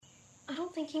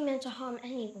don't think he meant to harm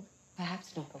anyone.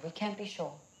 Perhaps not, but we can't be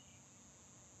sure.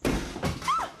 Well,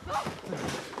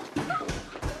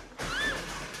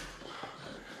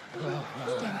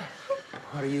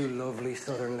 what are you lovely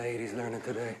southern ladies learning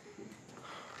today?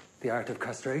 The art of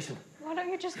castration. Why don't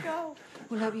you just go?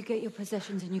 We'll help you get your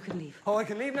possessions and you can leave. Oh, I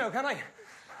can leave now, can I?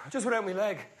 Just without my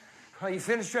leg. Oh, you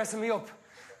finished dressing me up.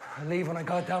 I'll leave when I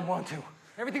goddamn want to.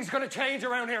 Everything's gonna change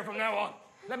around here from now on.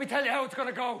 Let me tell you how it's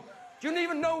gonna go. Do you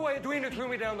even know why Edwina threw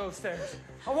me down those stairs?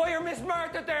 Or why your Miss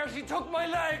Martha there, she took my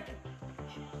leg?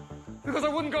 Because I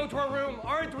wouldn't go to her room,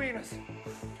 or Edwina's.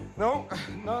 No,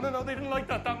 they didn't like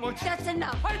that much. That's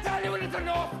enough. I tell you when it's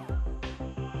enough!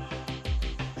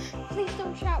 Please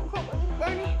don't shout, Coppola and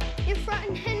Bernie. You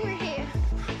frightened Henry here.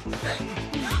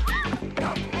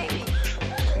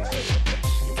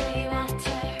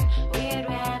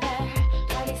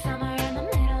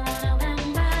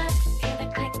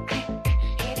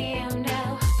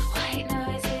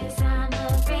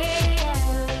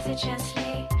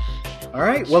 All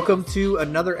right, welcome to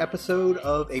another episode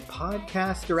of a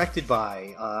podcast directed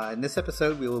by. In this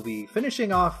episode, we will be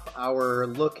finishing off our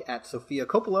look at Sofia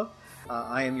Coppola.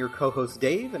 I am your co-host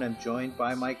Dave, and I'm joined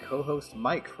by my co-host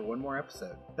Mike for one more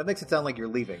episode. That makes it sound like you're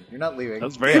leaving. You're not leaving.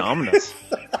 That's very ominous.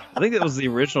 I think that was the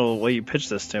original way you pitched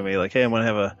this to me. Like, hey, I'm going to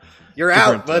have a you're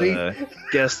out, buddy.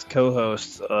 Guest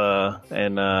co-host,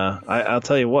 and I'll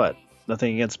tell you what.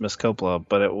 Nothing against Miss Coppola,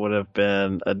 but it would have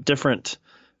been a different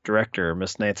director,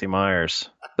 Miss Nancy Myers.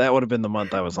 That would have been the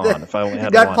month I was on if I only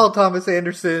had not one. Paul Thomas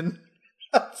Anderson.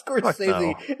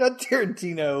 Scorsese, not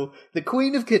Tarantino, the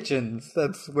Queen of Kitchens.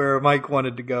 That's where Mike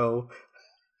wanted to go.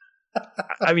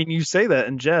 I mean, you say that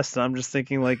in jest, and I'm just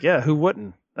thinking, like, yeah, who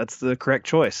wouldn't? That's the correct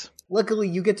choice. Luckily,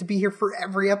 you get to be here for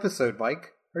every episode,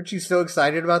 Mike. Aren't you so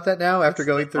excited about that now after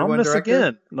going through one director?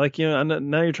 Again. Like, you know,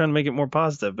 now you're trying to make it more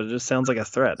positive, but it just sounds like a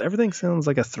threat. Everything sounds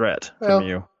like a threat from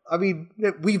you. I mean,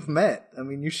 we've met. I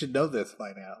mean, you should know this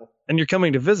by now. And you're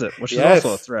coming to visit, which is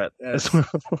also a threat as well.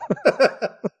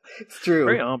 It's true.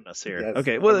 Very ominous here. Yes,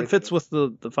 okay, well, it fits with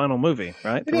the final movie,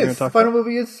 right? It is. The final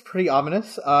movie is pretty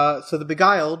ominous. So The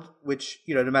Beguiled, which,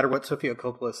 you know, no matter what Sofia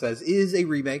Coppola says, is a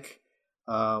remake.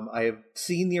 I have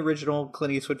seen the original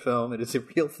Clint Eastwood film. It is a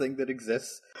real thing that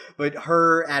exists. But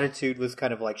her attitude was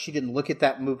kind of like she didn't look at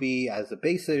that movie as a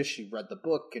basis. She read the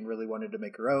book and really wanted to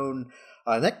make her own.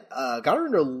 And that got her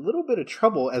into a little bit of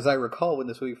trouble, as I recall, when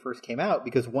this movie first came out,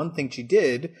 because one thing she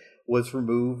did was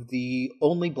remove the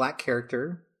only black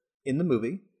character in the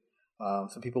movie.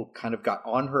 So people kind of got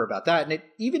on her about that. And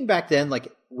even back then,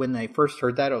 like when I first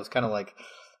heard that, I was kind of like,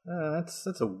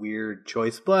 that's a weird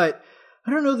choice. But I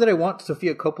don't know that I want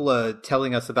Sofia Coppola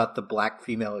telling us about the black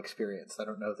female experience. I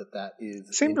don't know that is.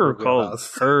 I seem to recall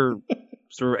her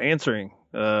sort of answering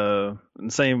in the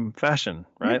same fashion,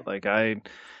 right? Like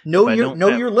know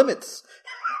your limits.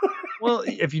 Well,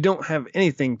 if you don't have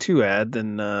anything to add,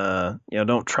 then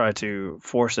don't try to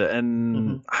force it.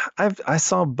 And I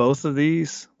saw both of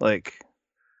these like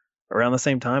around the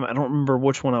same time. I don't remember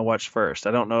which one I watched first.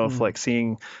 I don't know if like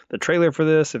seeing the trailer for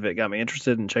this, if it got me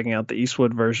interested in checking out the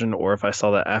Eastwood version, or if I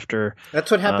saw that after.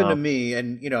 That's what happened to me,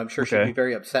 and I'm sure she'd be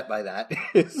very upset by that.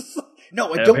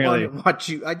 No, I don't want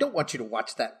you. I don't want you to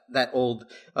watch that old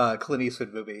Clint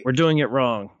Eastwood movie. We're doing it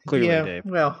wrong, clearly, Dave.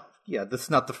 Well, yeah, this is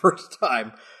not the first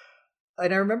time.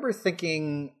 And I remember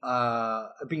thinking,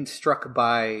 being struck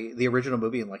by the original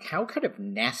movie and like how kind of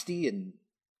nasty and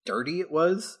dirty it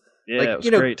was. Yeah, it was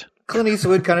great. Clint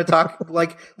Eastwood kind of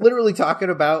literally talking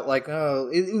about like,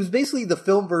 it was basically the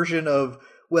film version of,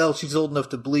 well, she's old enough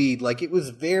to bleed. Like, it was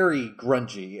very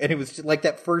grungy. And it was like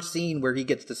that first scene where he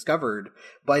gets discovered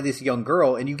by this young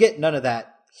girl, and you get none of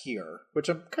that here, which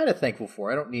I'm kind of thankful for.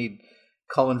 I don't need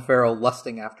Colin Farrell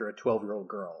lusting after a 12-year-old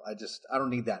girl. I don't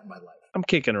need that in my life. I'm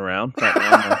kicking around right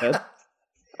now in my head.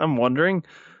 I'm wondering.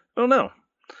 I don't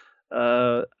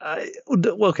know.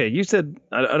 Okay, you said,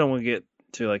 I don't want to get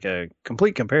to like a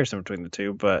complete comparison between the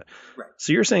two, but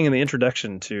So you're saying in the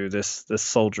introduction to this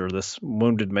soldier, this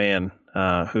wounded man,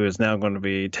 who is now going to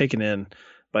be taken in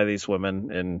by these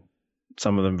women, and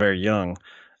some of them very young,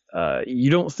 you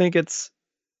don't think it's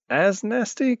as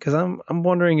nasty? Because I'm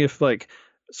wondering if like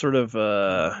sort of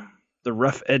the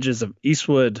rough edges of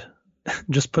Eastwood,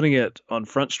 just putting it on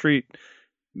Front Street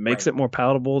makes it more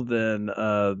palatable than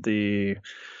the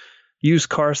used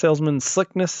car salesman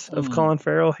slickness of Colin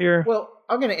Farrell here. Well,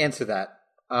 I'm going to answer that.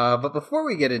 But before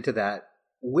we get into that,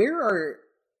 what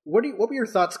were your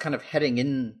thoughts kind of heading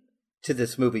into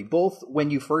this movie, both when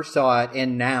you first saw it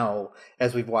and now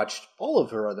as we've watched all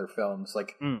of her other films?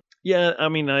 Like, yeah, I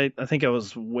mean, I think I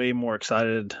was way more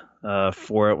excited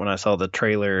for it when I saw the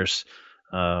trailers.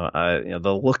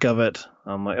 The look of it,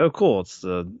 I'm like, oh, cool. It's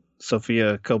the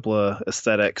Sofia Coppola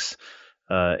aesthetics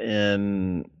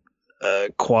in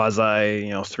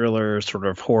quasi, thriller sort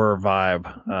of horror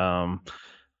vibe,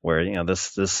 where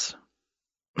this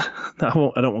I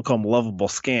don't want to call him lovable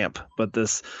scamp, but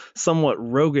this somewhat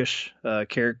roguish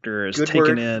character is Good taken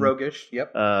word, in. roguish.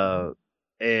 Yep.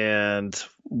 And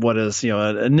what is,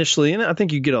 initially, and I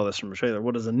think you get all this from the trailer,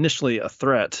 what is initially a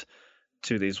threat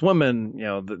to these women,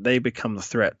 they become the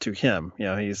threat to him.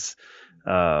 He's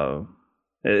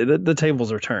the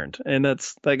tables are turned, and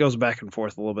that goes back and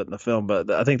forth a little bit in the film.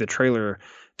 But I think the trailer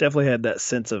definitely had that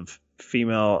sense of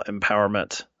female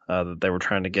empowerment that they were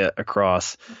trying to get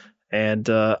across. And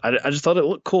I just thought it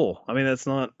looked cool. I mean, that's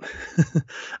not,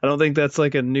 I don't think that's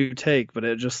like a new take, but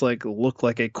it just like looked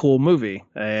like a cool movie.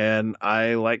 And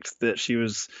I liked that she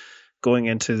was going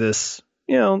into this,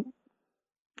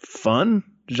 fun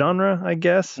genre, I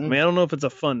guess. I mean, I don't know if it's a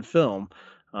fun film.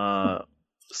 That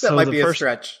might be a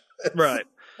stretch. Right.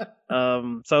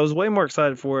 So I was way more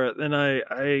excited for it. And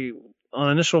I on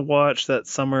initial watch that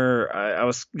summer, I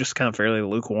was just kind of fairly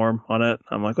lukewarm on it.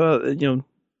 I'm like, well,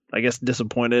 I guess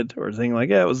disappointed or thing like,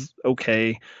 yeah, it was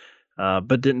okay,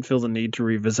 but didn't feel the need to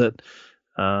revisit.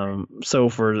 So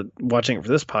for watching it for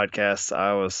this podcast,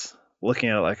 I was looking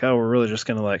at it like, oh, we're really just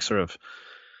going to like sort of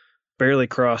barely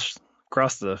cross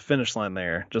the finish line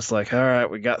there. Just like, all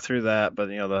right, we got through that, but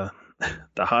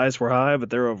the highs were high, but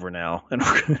they're over now, and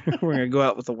we're going to go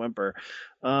out with a whimper.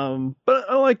 But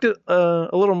I liked it a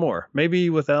little more, maybe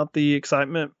without the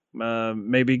excitement,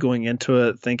 maybe going into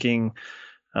it thinking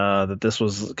that this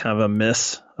was kind of a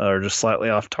miss or just slightly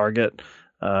off target.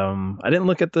 I didn't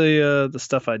look at the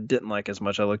stuff I didn't like as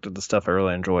much. I looked at the stuff I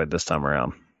really enjoyed this time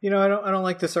around. I don't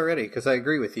like this already because I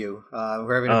agree with you.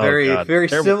 We're having a very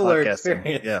similar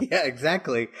experience. Yeah,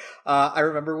 exactly. I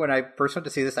remember when I first went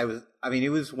to see this, it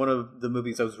was one of the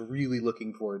movies I was really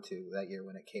looking forward to that year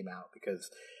when it came out because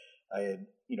I had,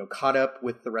 caught up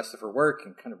with the rest of her work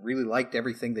and kind of really liked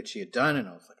everything that she had done. And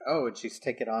I was like, oh, and she's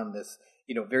taken on this,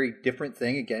 very different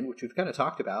thing again, which we've kind of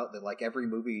talked about, that like every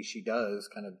movie she does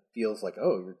kind of feels like,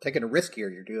 oh, you're taking a risk here.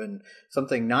 You're doing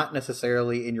something not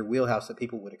necessarily in your wheelhouse that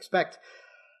people would expect.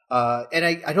 And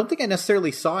I don't think I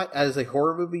necessarily saw it as a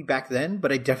horror movie back then,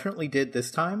 but I definitely did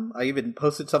this time. I even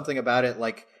posted something about it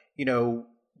like,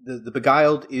 the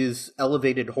Beguiled is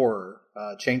elevated horror,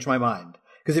 changed my mind.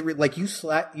 Because you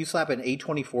slap an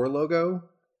A24 logo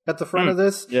at the front of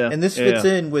this, and this fits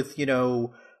in with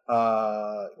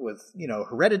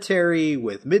Hereditary,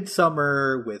 with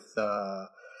Midsummer, with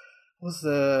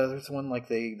there's one like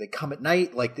they come at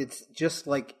night. Like it's just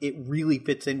like it really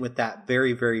fits in with that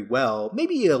very, very well.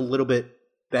 Maybe a little bit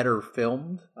better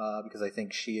filmed because I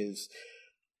think she is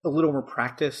a little more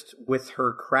practiced with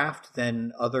her craft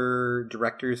than other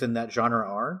directors in that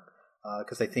genre are.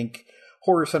 Because I think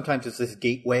horror sometimes is this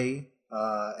gateway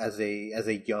as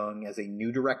a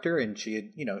new director, and she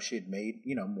had made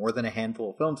more than a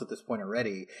handful of films at this point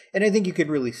already, and I think you could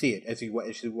really see it as you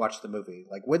watch the movie.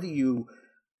 Like whether you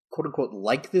quote unquote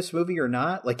like this movie or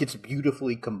not, like it's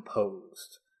beautifully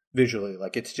composed visually.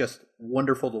 Like it's just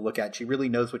wonderful to look at. She really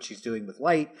knows what she's doing with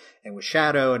light and with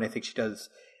shadow, and I think she does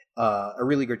a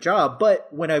really good job. But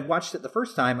when I watched it the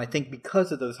first time, I think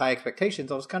because of those high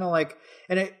expectations, I was kind of like,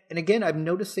 and again, I'm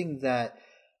noticing that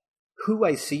who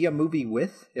I see a movie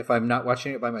with, if I'm not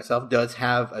watching it by myself, does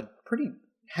have a pretty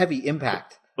heavy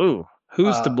impact. Ooh,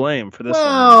 who's to blame for this one?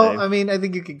 Well, I mean, I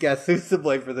think you could guess who's to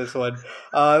blame for this one.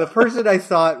 The person I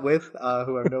saw it with,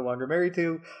 who I'm no longer married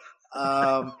to,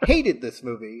 hated this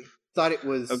movie. Thought it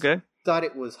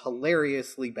was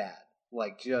hilariously bad.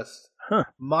 Like just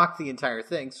mocked the entire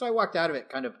thing. So I walked out of it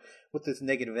kind of with this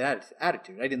negative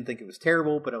attitude. I didn't think it was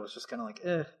terrible, but I was just kind of like,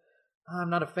 I'm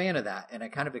not a fan of that, and I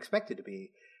kind of expected to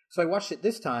be. So I watched it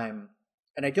this time,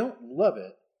 and I don't love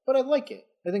it, but I like it.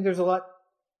 I think there's a lot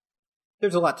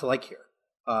to like here.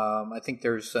 I think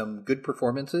there's some good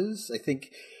performances. I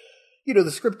think,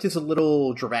 the script is a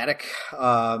little dramatic,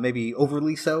 maybe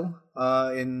overly so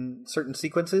in certain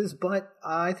sequences, but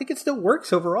I think it still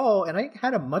works overall, and I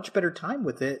had a much better time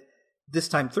with it this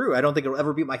time through. I don't think it'll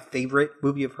ever be my favorite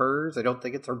movie of hers. I don't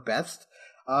think it's her best,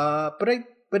 but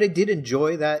I did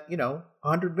enjoy that,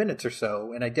 100 minutes or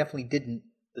so, and I definitely didn't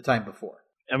the time before.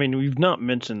 I mean, we've not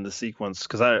mentioned the sequence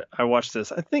because I watched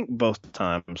this. I think both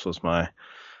times was my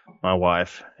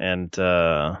wife, and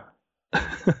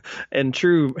and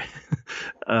true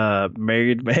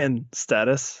married man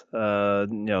status.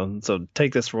 So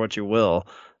take this for what you will.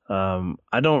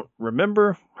 I don't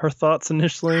remember her thoughts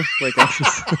initially. Like I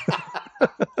just,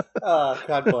 oh,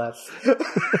 God bless.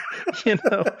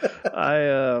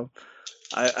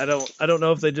 I don't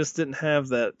know if they just didn't have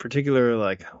that particular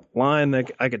like line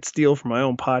that I could steal from my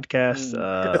own podcast.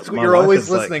 That's what My you're wife always is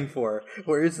like, listening for.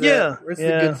 Where's the Yeah, Where's the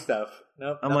yeah. good stuff?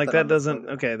 Nope, I'm like, nothing that on this doesn't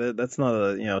one. okay. That's not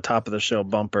a top of the show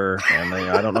bumper, and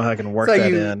I don't know how I can work That's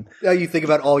that in. how you think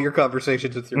about all your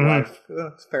conversations with your Mhm. wife.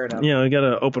 It's fair enough. You got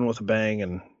to open with a bang,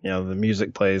 and the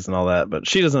music plays and all that. But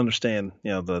she doesn't understand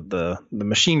the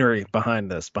machinery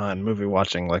behind movie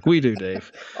watching like we do,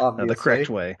 Dave, Obviously. the correct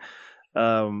way.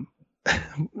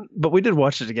 But we did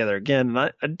watch it together again, and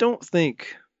I don't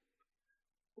think,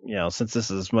 since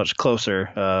this is much closer,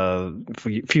 a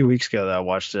few weeks ago that I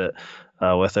watched it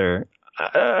with her,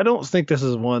 I don't think this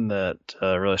is one that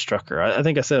really struck her. I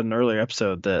think I said in an earlier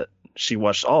episode that she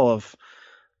watched all of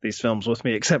these films with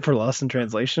me except for Lost in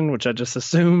Translation, which I just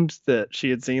assumed that she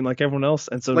had seen like everyone else,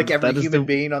 and so Like every that is human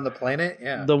being on the planet.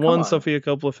 Yeah, the come one on. Sofia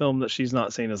Coppola film that she's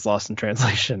not seen is Lost in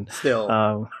Translation.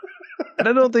 Still. And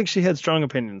I don't think she had strong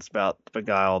opinions about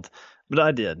Beguiled, but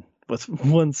I did with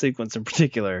one sequence in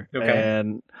particular. Okay.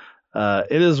 And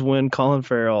it is when Colin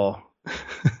Farrell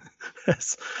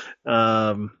has,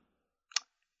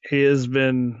 he has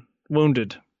been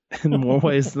wounded in more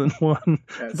ways than one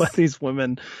Yes. by these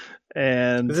women.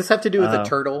 And Does this have to do with the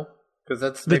turtle? Because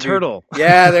that's the turtle.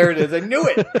 Yeah, there it is. I knew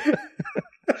it.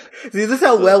 See, this is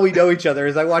how well we know each other.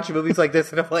 As I watch movies like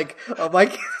this, and I'm like, oh,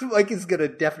 Mike is gonna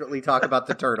definitely talk about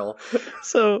the turtle.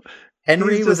 So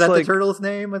Henry, he's was just that like- the turtle's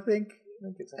name? I think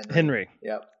it's Henry.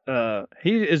 Yep.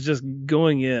 He is just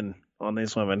going in on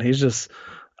these women. He's just,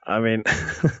 I mean,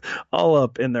 all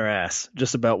up in their ass,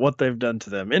 just about what they've done to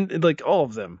them, and like all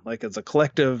of them, like as a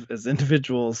collective, as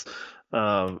individuals.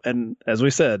 And as we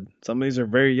said, some of these are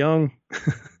very young.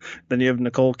 Then you have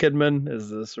Nicole Kidman as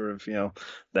the sort of,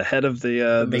 the head of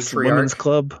the this matriarch. women's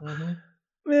club.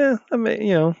 Mm-hmm. Yeah, I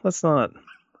mean, that's not.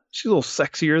 She's a little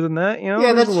sexier than that, Yeah,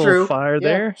 There's that's a little true. fire Yeah,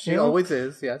 there. she always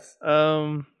is. Yes.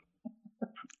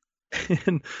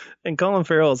 And Colin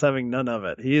Farrell is having none of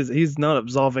it. He's not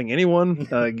absolving anyone,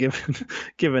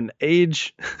 given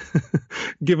age,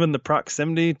 given the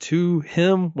proximity to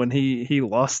him when he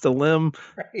lost a limb.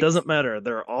 Right. Doesn't matter.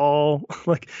 They're all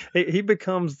like he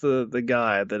becomes the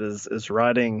guy that is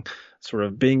writing sort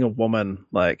of being a woman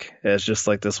like as just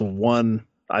like this one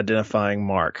identifying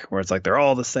mark where it's like they're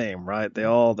all the same, right? They're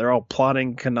all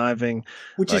plotting, conniving,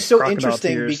 Which like is so crocodile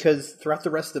interesting tears. because throughout the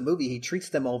rest of the movie, he treats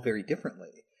them all very differently.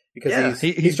 Because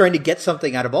Yeah, he's trying to get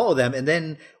something out of all of them, and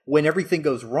then when everything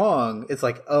goes wrong, it's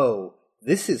like, oh,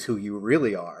 this is who you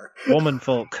really are. Woman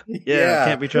folk. Yeah.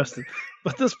 Can't be trusted.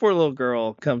 But this poor little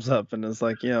girl comes up and is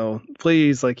like,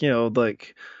 please, like,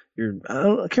 like I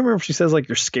can't remember if she says like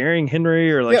you're scaring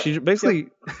Henry or like Yep. she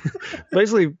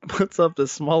basically puts up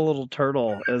this small little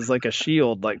turtle as like a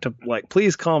shield, like to like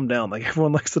please calm down. Like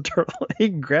everyone likes the turtle. He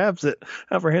grabs it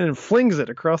out of her hand and flings it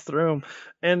across the room.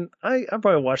 And I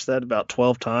probably watched that about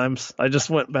 12 times. I just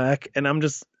went back and I'm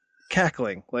just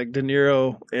cackling like De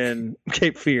Niro in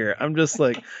Cape Fear. I'm just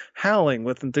like howling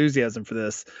with enthusiasm for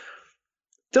this.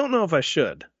 Don't know if I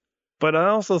should, but I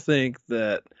also think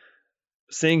that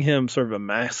seeing him sort of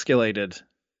emasculated,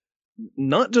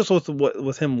 not just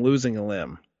with him losing a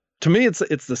limb. To me, it's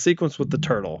the sequence with the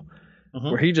turtle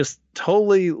where he just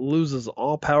totally loses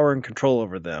all power and control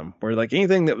over them. Where like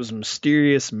anything that was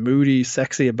mysterious, moody,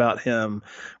 sexy about him,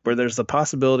 where there's the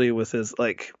possibility with his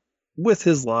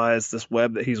lies, this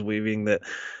web that he's weaving, that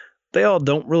they all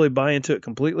don't really buy into it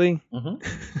completely.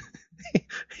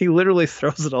 He literally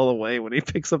throws it all away when he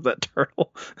picks up that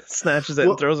turtle, snatches it,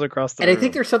 and throws it across the room. And I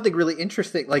think there's something really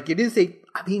interesting. Like it is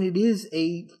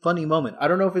a funny moment. I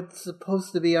don't know if it's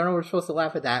supposed to be. I don't know if we're supposed to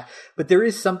laugh at that, but there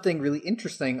is something really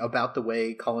interesting about the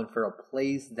way Colin Farrell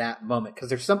plays that moment, because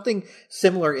there's something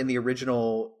similar in the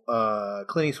original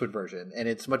Clint Eastwood version, and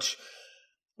it's much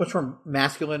more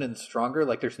masculine and stronger.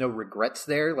 Like there's no regrets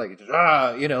there. Like it's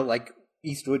just, like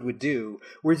Eastwood would do.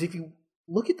 Whereas if you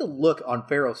look at the look on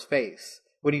Farrell's face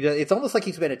when he does, it's almost like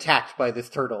he's been attacked by this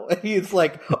turtle, and he's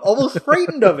like almost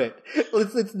frightened of it.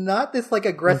 It's not this like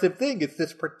aggressive thing; it's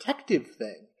this protective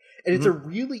thing, and it's a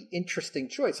really interesting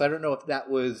choice. I don't know if that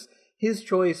was his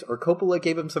choice or Coppola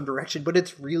gave him some direction, but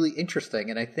it's really interesting,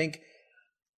 and I think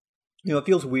it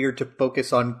feels weird to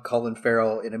focus on Colin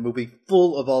Farrell in a movie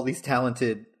full of all these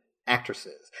talented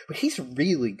actresses, but he's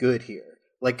really good here.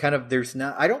 Like, kind of,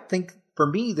 I don't think for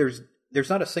me there's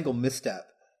not a single misstep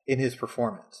in his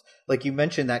performance. Like you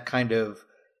mentioned, that kind of,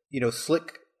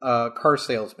 slick car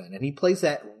salesman, and he plays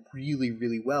that really,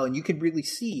 really well. And you can really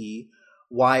see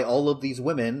why all of these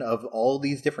women of all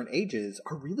these different ages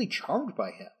are really charmed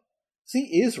by him.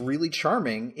 He is really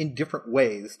charming in different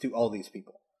ways to all these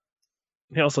people.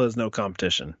 he also has no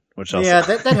competition, which also Yeah,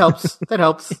 that helps. That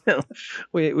helps.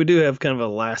 we do have kind of a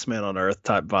last man on earth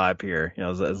type vibe here.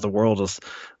 As the world is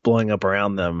blowing up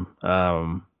around them.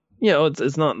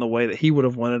 It's not in the way that he would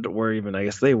have wanted it, or even I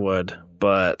guess they would,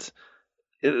 but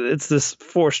it's this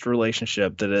forced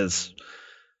relationship that is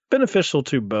beneficial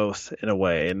to both in a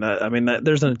way. And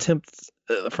there's an attempt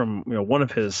from one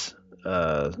of his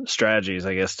strategies,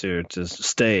 I guess, to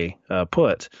stay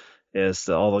put is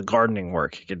all the gardening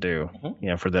work he could do,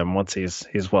 for them once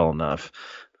he's well enough.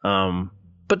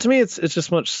 But to me, it's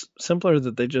just much simpler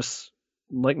that they just,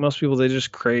 like most people, they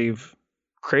just crave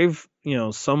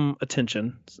some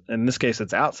attention. In this case,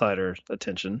 it's outsider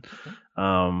attention,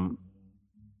 and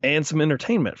some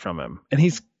entertainment from him. And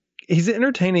he's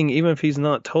entertaining even if he's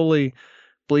not totally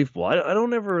believable. I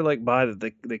don't ever buy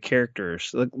that the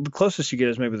characters. The closest you get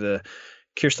is maybe the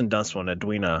Kirsten Dunst one,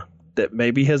 Edwina, that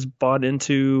maybe has bought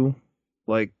into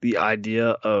the idea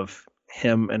of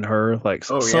him and her,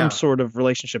 some sort of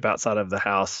relationship outside of the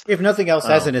house. If nothing else,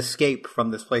 as an escape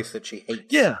from this place that she hates.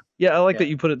 Yeah, I like that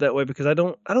you put it that way, because I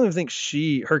don't even think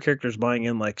her character's buying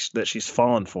in that she's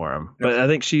fallen for him. But I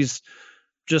think she's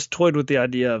just toyed with the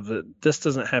idea of that this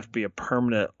doesn't have to be a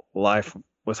permanent life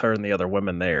with her and the other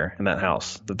women there in that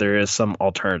house, that there is some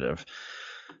alternative.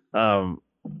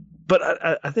 But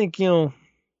I think,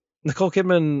 Nicole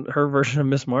Kidman, her version of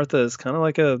Miss Martha is kind of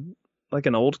like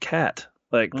an old cat,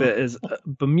 that is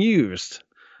bemused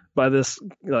by this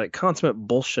consummate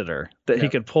bullshitter that he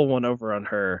could pull one over on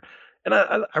her. And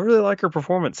I really like her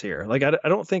performance here. I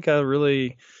don't think I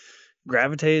really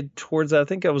gravitated towards that. I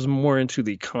think I was more into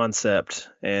the concept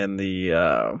and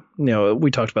the we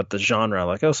talked about the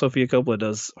genre, Sofia Coppola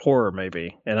does horror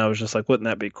maybe, and I was just wouldn't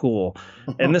that be cool?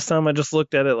 And this time I just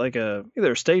looked at it like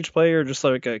either a stage play or just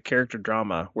like a character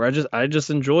drama, where I just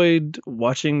enjoyed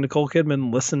watching Nicole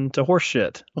Kidman listen to horse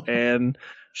shit, and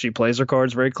she plays her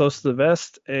cards very close to the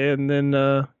vest, and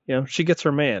then she gets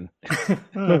her man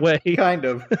in a way. Kind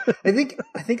of. I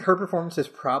think her performance is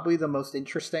probably the most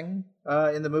interesting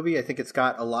in the movie. I think it's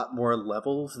got a lot more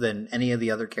levels than any of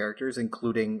the other characters,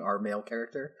 including our male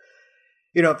character.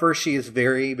 At first she is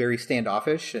very, very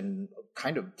standoffish and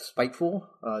kind of spiteful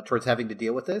towards having to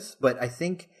deal with this. But I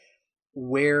think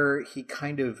where he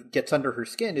kind of gets under her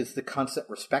skin is the constant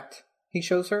respect he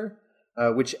shows her.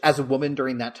 Which, as a woman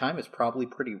during that time, is probably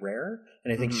pretty rare.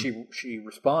 And I think she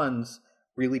responds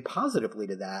really positively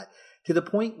to that, to the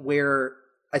point where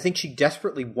I think she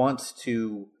desperately wants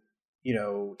to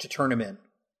turn him in,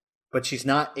 but she's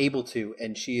not able to.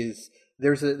 And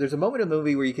there's a moment in the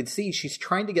movie where you can see she's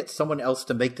trying to get someone else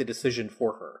to make the decision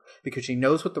for her, because she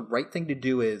knows what the right thing to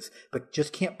do is, but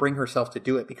just can't bring herself to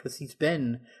do it because he's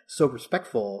been so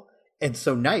respectful and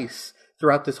so nice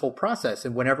throughout this whole process.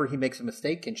 And whenever he makes a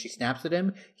mistake and she snaps at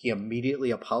him, he immediately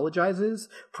apologizes,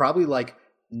 probably like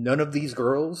none of these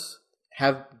girls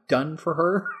have done for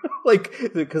her,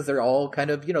 because they're all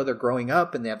kind of, they're growing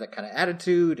up and they have that kind of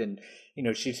attitude, and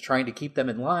she's trying to keep them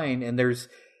in line. And there's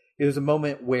a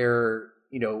moment where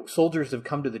soldiers have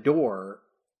come to the door,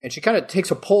 and she kind of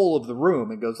takes a poll of the room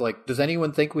and goes does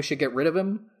anyone think we should get rid of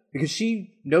him? Because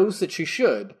she knows that she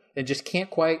should, and just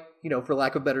can't quite, for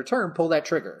lack of a better term, pull that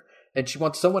trigger. And she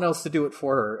wants someone else to do it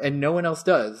for her, and no one else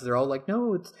does. They're all like,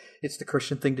 no, it's the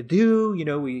Christian thing to do.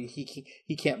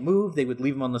 He can't move. They would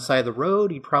leave him on the side of the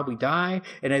road. He'd probably die.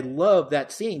 And I love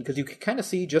that scene, because you can kind of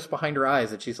see just behind her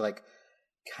eyes that she's like,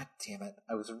 God damn it.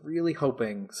 I was really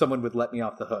hoping someone would let me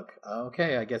off the hook.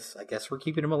 Okay, I guess we're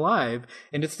keeping him alive.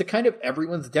 And it's to kind of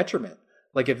everyone's detriment.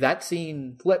 If that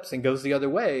scene flips and goes the other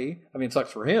way, it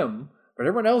sucks for him, but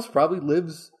everyone else probably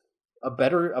lives a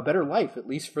better life, at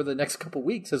least for the next couple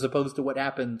weeks, as opposed to what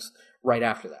happens right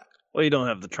after that. Well, you don't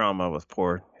have the trauma with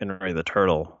poor Henry the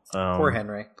Turtle. Poor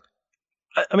Henry.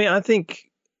 I think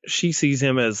she sees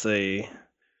him as a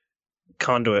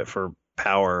conduit for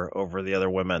power over the other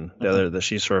women. That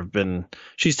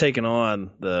she's taken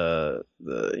on the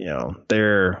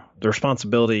their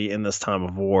responsibility in this time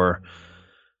of war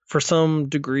for some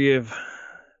degree of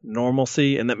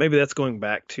normalcy, and that maybe that's going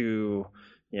back to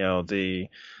the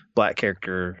black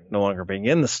character no longer being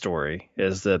in the story,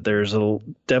 is that there's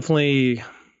definitely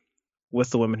with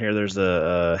the women here, there's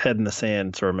a head in the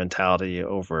sand sort of mentality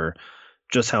over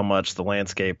just how much the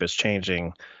landscape is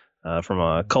changing from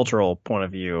a cultural point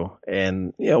of view.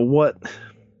 And you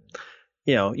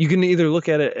can either look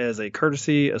at it as a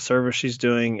courtesy, a service she's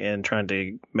doing and trying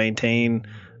to maintain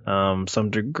some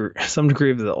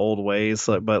degree of the old ways,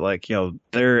 but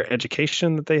their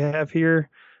education that they have here,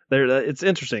 it's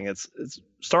interesting. It's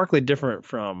starkly different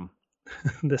from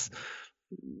this,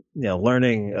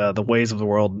 learning the ways of the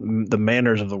world, the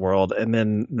manners of the world, and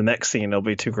then the next scene there'll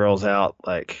be two girls out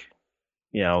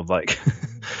like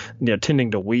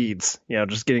tending to weeds,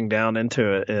 just getting down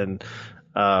into it. And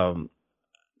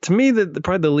to me,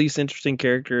 probably the least interesting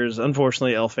character is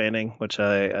unfortunately Elle Fanning, which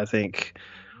I think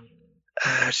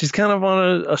she's kind of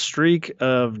on a streak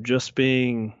of just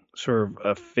being sort of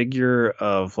a figure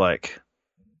of like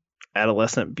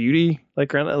adolescent beauty,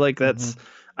 like that's.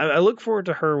 I look forward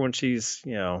to her when she's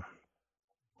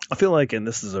I feel like, and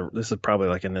this is probably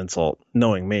like an insult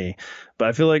knowing me, but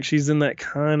I feel like she's in that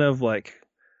kind of like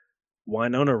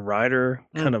Winona Ryder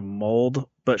kind of mold,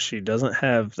 but she doesn't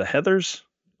have the Heathers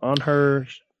on her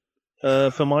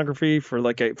filmography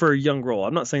for a young role.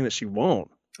 I'm not saying that she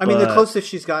won't. I mean, the closest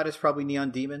she's got is probably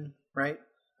Neon Demon, right?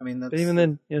 I mean, that's... But even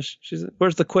then, she's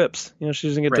where's the quips? She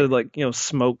doesn't get to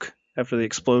smoke after the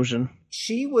explosion.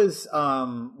 She was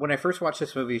when I first watched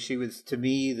this movie, she was to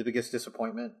me the biggest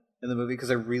disappointment in the movie because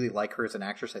I really like her as an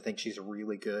actress. I think she's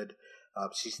really good.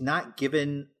 She's not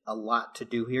given a lot to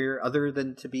do here other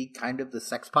than to be kind of the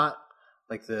sex pot,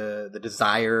 like the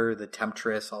desire, the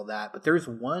temptress, all that. But there's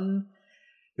one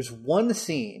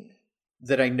scene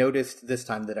that I noticed this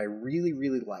time that I really,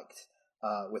 really liked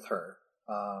with her.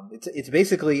 It's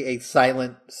basically a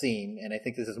silent scene, and I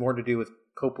think this is more to do with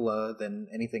Coppola than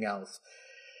anything else.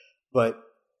 But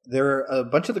a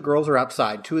bunch of the girls are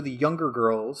outside. Two of the younger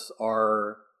girls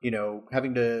are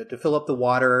having to fill up the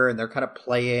water, and they're kind of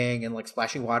playing and like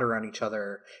splashing water on each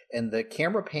other. And the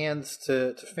camera pans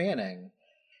to Fanning,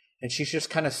 and she's just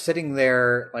kind of sitting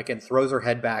there like and throws her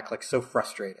head back like so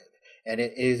frustrated. And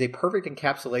it is a perfect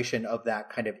encapsulation of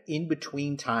that kind of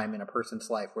in-between time in a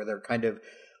person's life where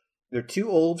they're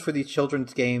too old for these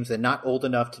children's games and not old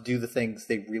enough to do the things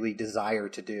they really desire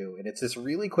to do. And it's this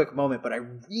really quick moment, but I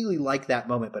really like that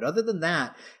moment. But other than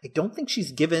that, I don't think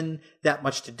she's given that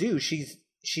much to do.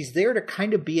 She's there to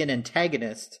kind of be an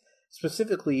antagonist,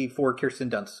 specifically for Kirsten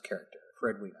Dunst's character,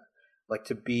 for Edwina. Like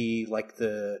to be like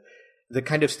the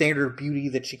kind of standard of beauty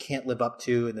that she can't live up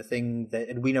to, and the thing that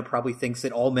Edwina probably thinks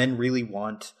that all men really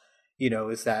want,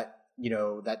 is that,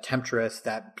 that temptress,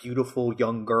 that beautiful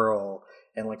young girl,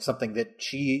 and like something that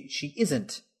she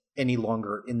isn't any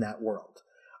longer in that world.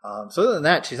 So other than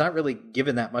that, she's not really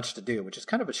given that much to do, which is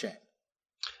kind of a shame.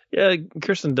 Yeah,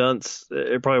 Kirsten Dunst,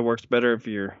 it probably works better if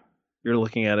you're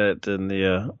looking at it in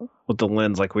with the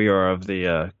lens like we are of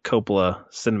the Coppola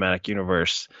cinematic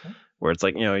universe, where it's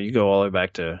like, you go all the way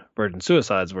back to Virgin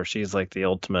Suicides, where she's like the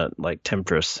ultimate like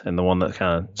temptress and the one that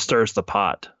kind of stirs the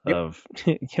pot of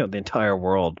the entire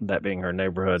world, that being her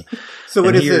neighborhood. So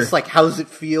what is this like? How does it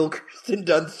feel, Kirsten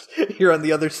Dunst? You're on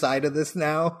the other side of this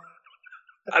now.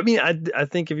 I mean, I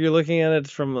think if you're looking at it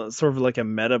from sort of like a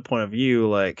meta point of view,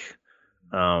 like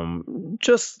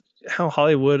just how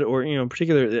Hollywood, or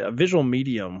particularly a visual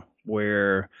medium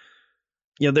where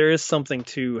there is something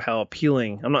to how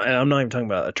appealing. I'm not even talking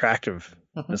about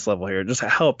attractiveness level here. Just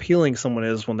how appealing someone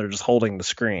is when they're just holding the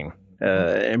screen.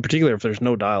 In particular, if there's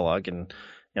no dialogue. And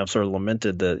I've sort of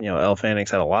lamented that Elle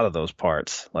Fanning's had a lot of those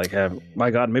parts. Like,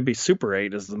 my God, maybe Super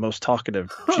 8 is the most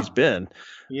talkative she's been.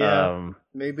 Yeah,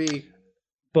 maybe.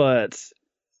 But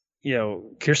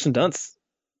Kirsten Dunst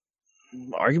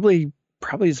arguably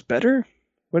probably is better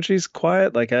when she's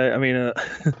quiet. Like, I mean,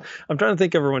 I'm trying to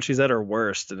think of her when she's at her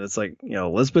worst, and it's like,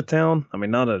 Elizabethtown. I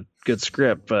mean, not a good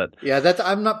script, but yeah,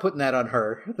 I'm not putting that on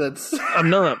her. I'm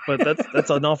not, but that's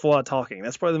an awful lot of talking.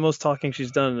 That's probably the most talking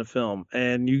she's done in a film.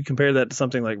 And you compare that to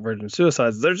something like Virgin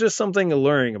Suicides. There's just something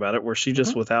alluring about it, where she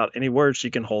just without any words,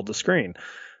 she can hold the screen.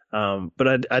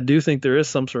 But I do think there is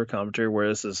some sort of commentary where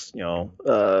this is,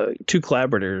 two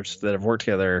collaborators that have worked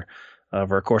together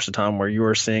over a course of time, where you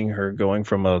are seeing her going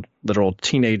from a literal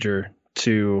teenager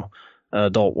to an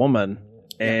adult woman.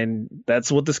 And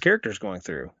that's what this character is going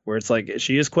through, where it's like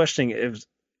she is questioning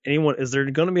is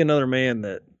there going to be another man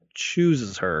that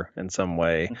chooses her in some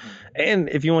way? And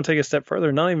if you want to take a step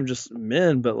further, not even just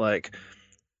men, but like,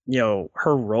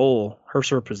 her role, her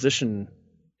sort of position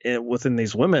within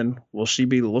these women, will she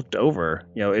be looked over?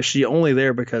 Is she only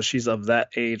there because she's of that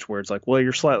age where it's like, well,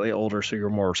 you're slightly older, so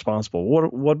you're more responsible?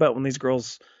 What about when these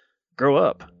girls grow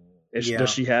up?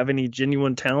 Does she have any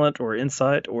genuine talent or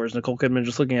insight, or is Nicole Kidman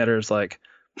just looking at her as like,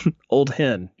 old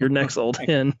hen, you're next old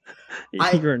hen,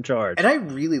 you're in charge? And I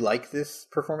really like this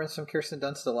performance from Kirsten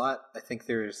Dunst a lot. I think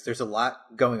there's a lot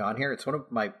going on here. It's one of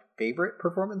my favorite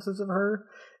performances of her,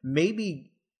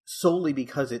 maybe solely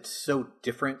because it's so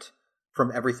different from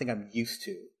everything I'm used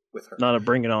to with her. Not a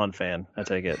Bring It On fan, I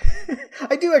take it.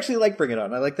 I do actually like Bring It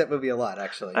On. I like that movie a lot,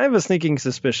 actually. I have a sneaking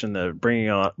suspicion that Bring It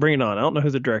On. I don't know who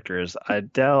the director is. I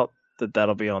doubt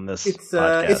that'll be on this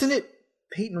podcast. Isn't it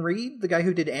Peyton Reed, the guy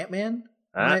who did Ant-Man?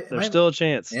 There's still a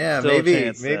chance. Yeah, still maybe. A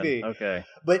chance, maybe. Okay.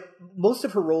 But most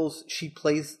of her roles, she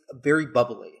plays very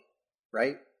bubbly.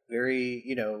 right? Very,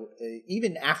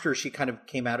 even after she kind of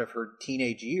came out of her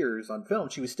teenage years on film,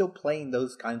 she was still playing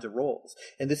those kinds of roles.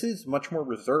 And this is much more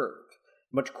reserved,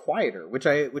 much quieter, which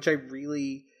I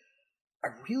really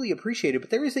appreciated.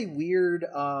 But there is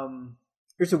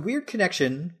there's a weird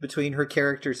connection between her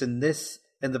characters in this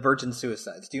and the Virgin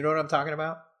Suicides. Do you know what I'm talking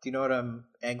about? Do you know what I'm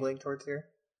angling towards here?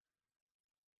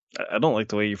 I don't like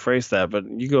the way you phrased that, but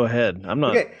you go ahead. I'm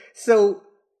not. Okay, so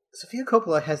Sofia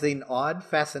Coppola has an odd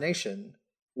fascination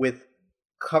with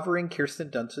covering Kirsten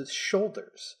Dunst's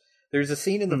shoulders. There's a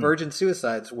scene in the Virgin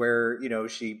Suicides where,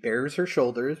 she bares her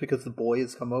shoulders because the boy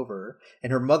has come over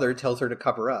and her mother tells her to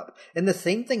cover up. And the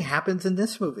same thing happens in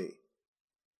this movie.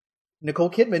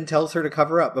 Nicole Kidman tells her to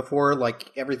cover up before,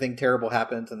 everything terrible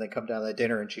happens and they come down to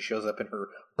dinner and she shows up in her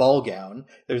ball gown.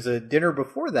 There's a dinner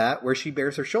before that where she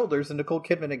bares her shoulders and Nicole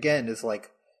Kidman again is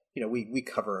like, we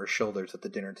cover our shoulders at the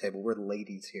dinner table. We're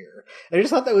ladies here. And I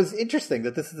just thought that was interesting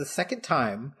that this is the second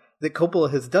time that Coppola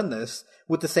has done this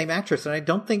with the same actress. And I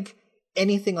don't think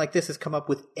anything like this has come up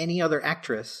with any other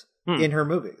actress in her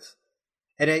movies.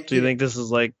 And do you think this is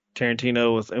like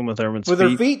Tarantino with Uma Thurman's with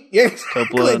her feet? Yes.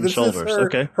 Coppola and this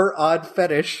shoulders. Is her odd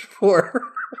fetish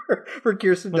for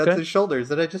Kirsten Dunst's shoulders.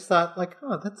 And I just thought,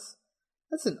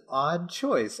 that's an odd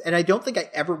choice. And I don't think I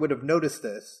ever would have noticed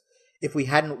this if we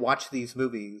hadn't watched these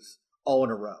movies all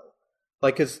in a row.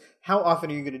 Because how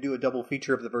often are you going to do a double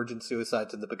feature of the Virgin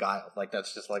Suicides and the Beguiled?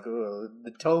 That's just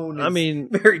the tone is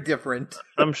very different.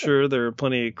 I'm sure there are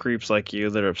plenty of creeps like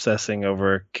you that are obsessing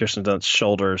over Kirsten Dunst's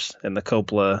shoulders in the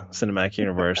Coppola cinematic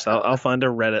universe. I'll find a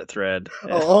Reddit thread.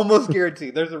 I'll almost guarantee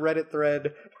there's a Reddit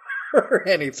thread or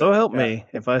anything. So help me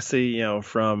if I see,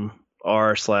 from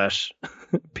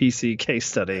r/PC case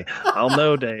study. I'll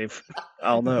know, Dave.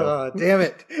 I'll know. Oh, damn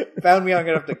it. Found me. I'm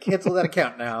going to have to cancel that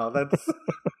account now. That's...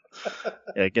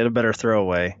 Yeah, get a better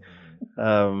throwaway.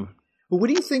 Well, what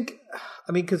do you think?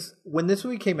 I mean, because when this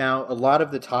movie came out, a lot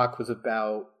of the talk was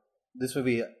about this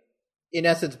movie, in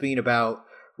essence, being about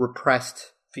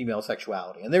repressed female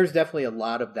sexuality. And there's definitely a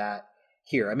lot of that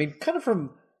here. I mean, kind of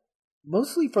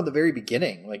mostly from the very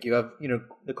beginning. You have,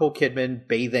 Nicole Kidman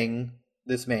bathing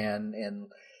this man, and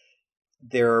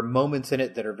there are moments in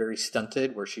it that are very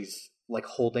stunted where she's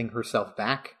holding herself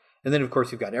back. And then, of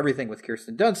course, you've got everything with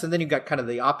Kirsten Dunst, and then you've got kind of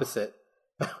the opposite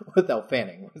with Elle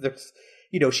Fanning. There's,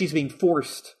 she's being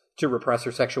forced to repress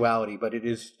her sexuality, but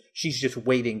she's just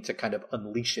waiting to kind of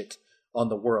unleash it on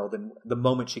the world, and the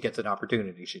moment she gets an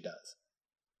opportunity, she does.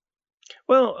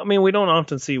 Well, I mean, we don't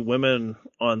often see women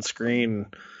on screen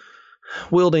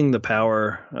wielding the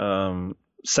power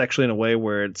sexually in a way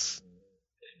where it's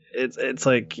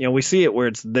like, we see it where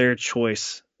it's their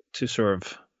choice to sort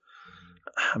of,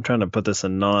 I'm trying to put this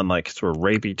in sort of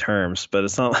rapey terms, but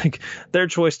it's not like their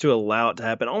choice to allow it to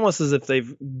happen, almost as if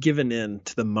they've given in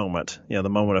to the moment, the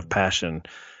moment of passion.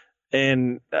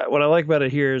 And what I like about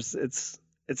it here is it's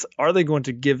are they going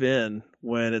to give in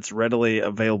when it's readily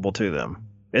available to them?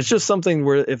 It's just something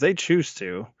where if they choose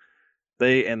to,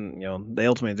 they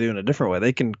ultimately do in a different way.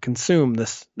 They can consume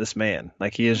this man.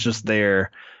 He is just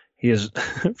there. He is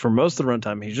for most of the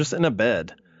runtime. He's just in a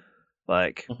bed.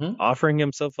 Offering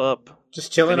himself up,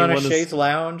 just chilling on a chaise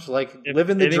lounge,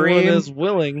 living the dream. Anyone is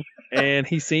willing, and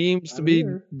he seems to be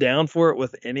down for it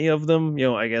with any of them.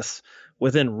 I guess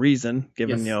within reason,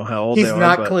 given how old they are. He's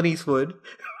not Clint Eastwood.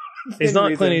 He's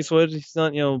not Clint Eastwood. He's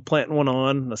not planting one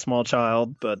on a small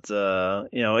child, but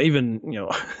even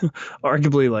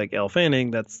arguably Elle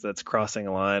Fanning, that's crossing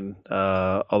a line.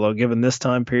 Although given this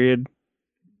time period,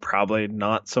 probably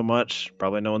not so much.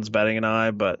 Probably no one's batting an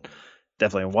eye, but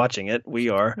definitely watching it. We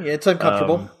are. Yeah, it's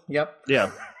uncomfortable. Yep.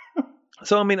 Yeah.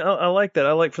 So, I mean, I like that.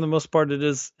 I like, for the most part, it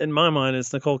is, in my mind,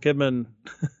 it's Nicole Kidman,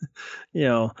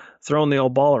 throwing the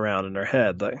old ball around in her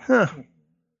head. I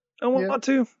want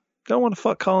to. Don't want to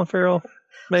fuck Colin Farrell.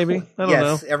 Maybe. I don't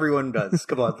know. Yes, everyone does.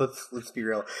 Come on, let's be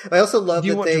real. I also love that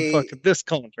they... want to fuck this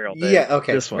Colin Farrell, Dave. Yeah,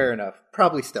 okay, fair enough.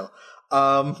 Probably still.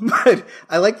 But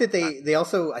I like that they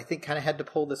also, I think, kind of had to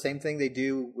pull the same thing they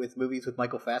do with movies with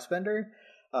Michael Fassbender,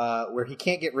 where he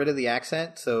can't get rid of the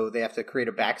accent, so they have to create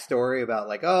a backstory about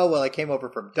I came over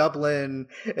from Dublin,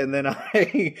 and then I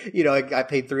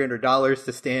paid $300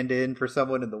 to stand in for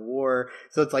someone in the war.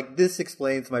 So it's this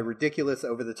explains my ridiculous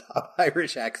over-the-top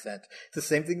Irish accent. It's the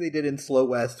same thing they did in Slow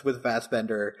West with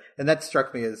Fassbender, and that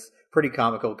struck me as pretty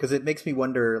comical, because it makes me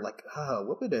wonder,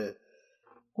 what would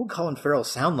Colin Farrell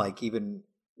sound like even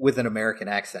with an American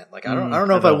accent? I don't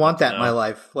know if I want that in my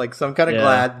life. So I'm kind of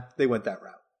glad they went that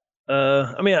route.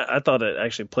 I mean, I thought it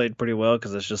actually played pretty well,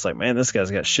 because it's just man, this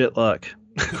guy's got shit luck.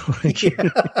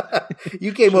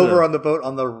 You came over on the boat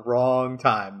on the wrong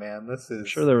time, man. This is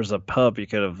sure there was a pub you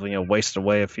could have wasted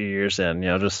away a few years in,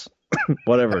 just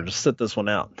whatever, just sit this one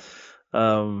out.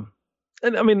 And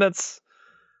I mean, the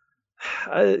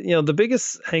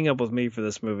biggest hang up with me for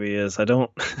this movie is I don't,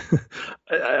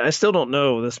 I still don't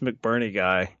know this McBurney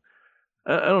guy.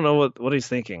 I don't know what he's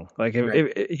thinking. Like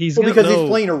if he's because he's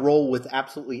playing a role with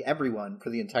absolutely everyone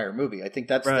for the entire movie. I think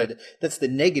that's that's the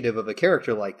negative of a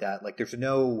character like that. Like there's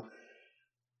no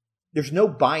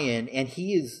buy-in, and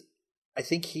I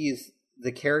think he is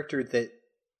the character that,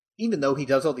 even though he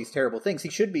does all these terrible things, he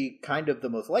should be kind of the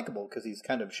most likable because he's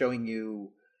kind of showing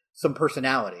you some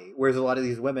personality. Whereas a lot of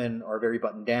these women are very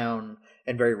buttoned down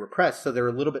and very repressed, so they're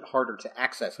a little bit harder to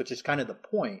access, which is kind of the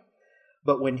point.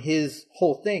 But when his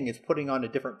whole thing is putting on a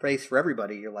different face for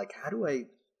everybody, you're like,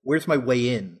 where's my way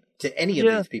in to any of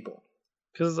these people?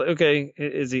 Because, okay,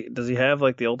 does he have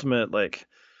like the ultimate like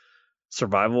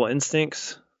survival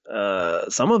instincts?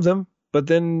 Some of them, but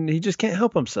then he just can't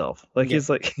help himself. Like he's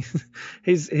like,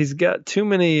 he's got too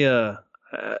many,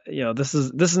 this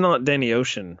is not Danny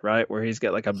Ocean, right? Where he's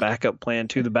got like a backup plan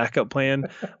to the backup plan.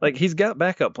 Like he's got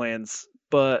backup plans.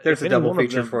 But there's a double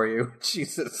feature for you.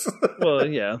 Jesus. Well,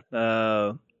 yeah.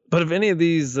 But if any of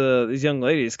these young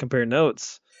ladies compare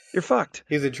notes, you're fucked.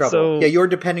 He's in trouble. So, you're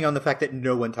depending on the fact that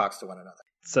no one talks to one another.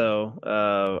 So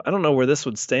I don't know where this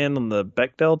would stand on the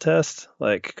Bechdel test,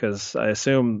 like, because I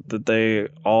assume that they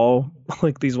all,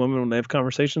 like these women, when they have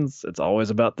conversations, it's always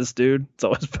about this dude. It's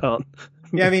always about.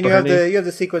 Yeah, I mean, you have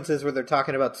the sequences where they're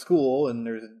talking about school and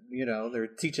there's they're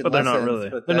teaching. But they're not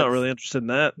really interested in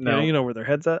that. No, you know where their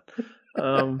head's at.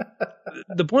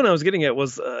 The point I was getting at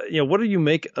was, what do you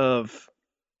make of?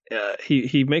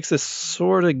 He makes this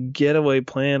sort of getaway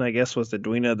plan, I guess, with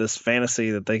Edwina, this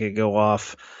fantasy that they could go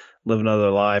off, live another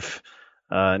life,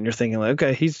 and you're thinking like,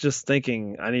 okay, he's just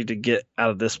thinking, I need to get out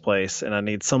of this place, and I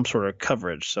need some sort of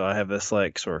coverage, so I have this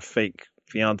like sort of fake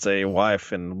fiance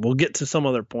wife, and we'll get to some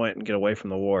other point and get away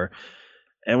from the war.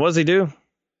 And what does he do?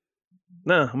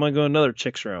 No, I'm gonna go in another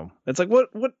chick's room. It's like, what,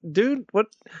 dude? What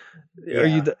are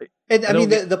you? And I mean,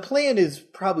 the plan is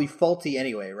probably faulty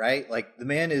anyway, right? Like the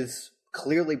man is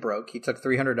clearly broke. He took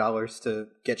 $300 to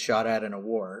get shot at in a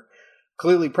war.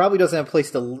 Clearly, probably doesn't have a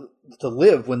place to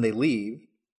live when they leave.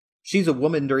 She's a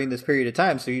woman during this period of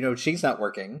time, so she's not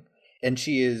working, and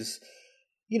she is.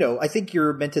 I think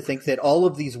you're meant to think that all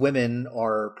of these women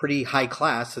are pretty high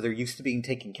class, so they're used to being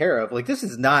taken care of. Like, this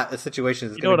is not a situation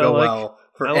that's going to go well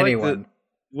for anyone.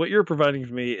 What you're providing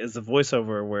for me is a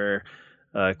voiceover where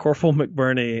Corporal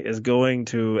McBurney is going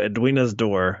to Edwina's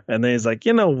door, and then he's like,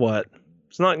 you know what?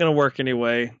 It's not going to work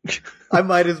anyway. I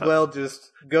might as well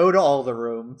just go to all the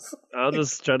rooms. I'll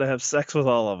just try to have sex with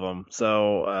all of them.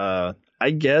 So I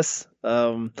guess,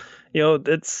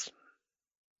 it's...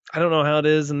 I don't know how it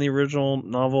is in the original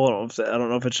novel. I don't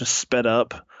know if it's just sped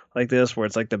up like this, where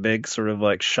it's like the big sort of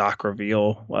like shock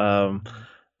reveal.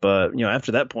 But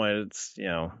after that point, it's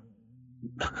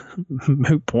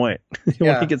moot point.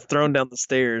 When he gets thrown down the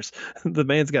stairs, the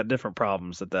man's got different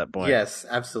problems at that point. Yes,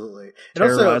 absolutely. And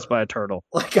terrorized by a turtle.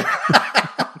 Like,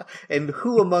 and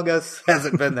who among us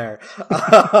hasn't been there?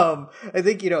 I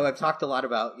think I've talked a lot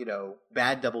about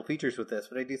bad double features with this,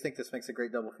 but I do think this makes a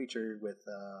great double feature with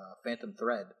Phantom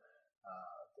Thread,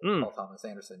 the Paul Thomas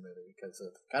Anderson movie, because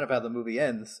of kind of how the movie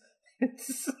ends.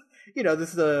 It's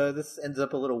this ends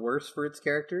up a little worse for its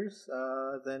characters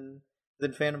than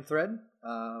Phantom Thread.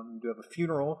 You do have a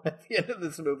funeral at the end of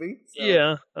this movie. So.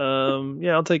 Yeah,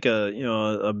 I'll take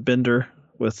a bender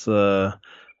with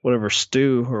whatever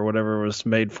stew or whatever was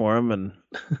made for him, and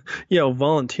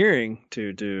volunteering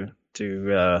to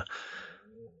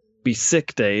be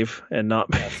sick, Dave, and not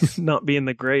be in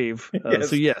the grave. Yes.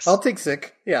 So yes, I'll take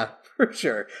sick. Yeah, for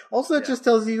sure. Also, it just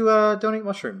tells you don't eat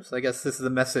mushrooms. I guess this is the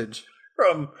message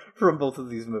from both of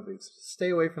these movies. Stay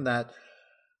away from that.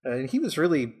 And he was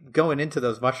really going into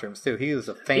those mushrooms too. He was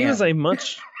a fan. He is a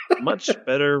much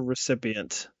better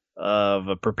recipient of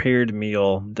a prepared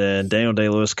meal than Daniel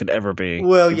Day-Lewis could ever be.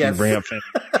 Well, yes.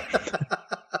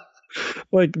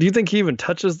 Like, do you think he even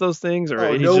touches those things,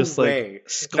 or he's no just way. Like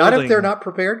scolding? Not if they're not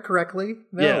prepared correctly.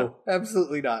 No,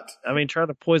 absolutely not. I mean, try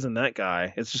to poison that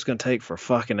guy. It's just going to take for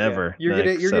fucking ever.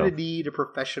 You're gonna need a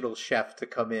professional chef to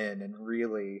come in and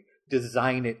really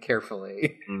design it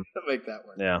carefully to make that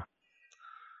work. Yeah.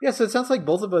 Yeah, so it sounds like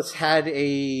both of us had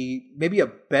maybe a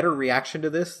better reaction to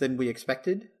this than we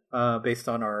expected, based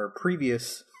on our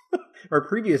previous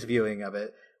viewing of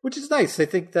it, which is nice. I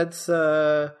think that's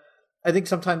I think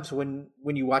sometimes when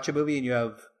you watch a movie and you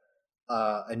have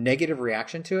a negative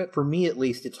reaction to it, for me at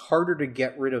least, it's harder to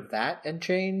get rid of that and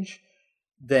change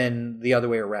than the other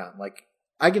way around. Like,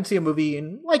 I can see a movie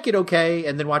and like it okay,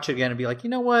 and then watch it again and be like, you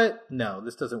know what? No,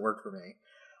 this doesn't work for me.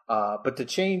 But to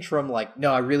change from like,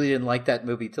 no, I really didn't like that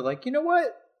movie, to like, you know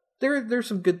what? there's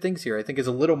some good things here. I think is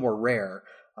a little more rare.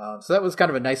 So that was kind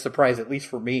of a nice surprise, at least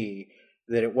for me,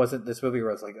 that it wasn't this movie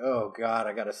where I was like, oh god,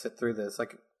 I got to sit through this.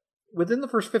 Like within the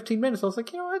first 15 minutes, I was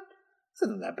like, you know what, this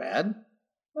isn't that bad.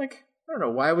 Like I don't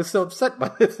know why I was so upset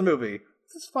by this movie.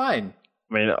 This is fine.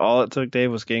 I mean, all it took,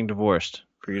 Dave, was getting divorced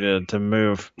for you to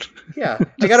move. Yeah,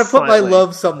 I got to put my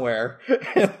love somewhere.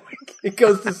 It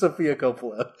goes to Sofia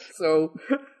Coppola. So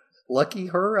lucky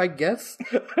her, I guess.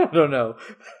 I don't know.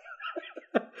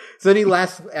 So any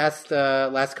last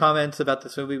comments about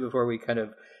this movie before we kind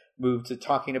of move to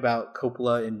talking about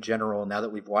Coppola in general now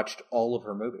that we've watched all of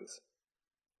her movies?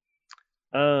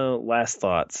 Last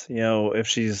thoughts. You know, if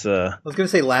she's I was going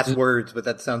to say last words, but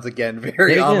that sounds again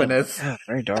very ominous. Yeah,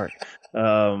 very dark.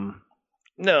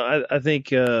 No, I think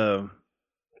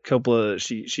Coppola,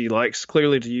 she likes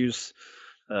clearly to use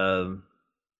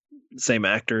same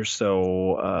actors,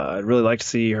 so I'd really like to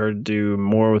see her do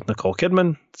more with Nicole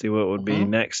Kidman, see what would be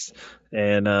next,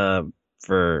 and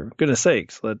for goodness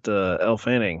sakes, let Elle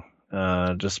Fanning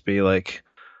just be like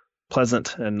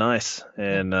pleasant and nice,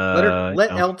 and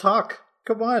let Elle talk.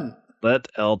 Come on. Let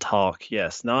Elle talk,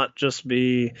 yes. Not just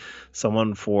be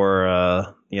someone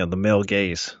for the male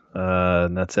gaze.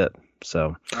 And that's it.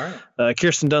 So, all right.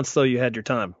 Kirsten Dunst, though, you had your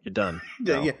time. You're done.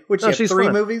 Yeah. Which she's 3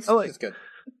 fun. Movies? She's good.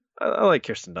 I like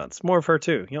Kirsten Dunst. More of her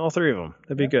too. You know, all 3 of them.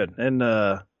 That'd be good. And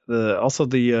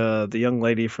the young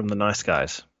lady from The Nice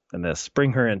Guys in this.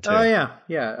 Bring her in too. Oh yeah.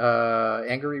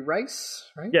 Angry Rice,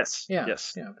 right? Yes. Yeah.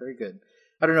 Yes. Yeah. Very good.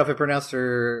 I don't know if I pronounced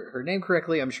her name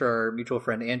correctly. I'm sure our mutual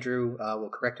friend Andrew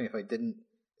will correct me if I didn't.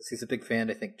 He's a big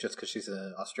fan, I think, just because she's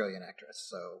an Australian actress.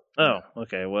 So. Oh,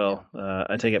 okay. Well,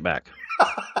 I take it back.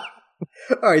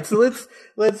 All right, so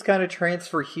let's kind of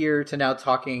transfer here to now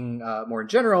talking more in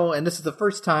general. And this is the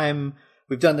first time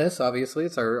we've done this. Obviously,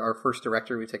 it's our first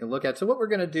director we've taken a look at. So what we're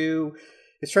going to do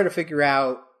is try to figure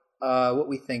out what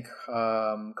we think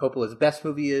Coppola's best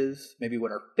movie is, maybe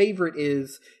what our favorite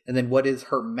is, and then what is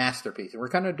her masterpiece. And we're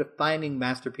kind of defining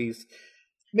masterpiece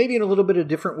maybe in a little bit of a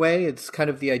different way. It's kind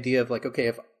of the idea of like,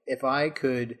 okay, if I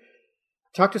could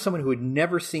talk to someone who had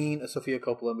never seen a Sofia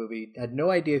Coppola movie, had no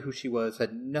idea who she was,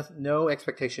 had no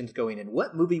expectations going in,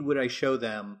 what movie would I show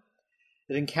them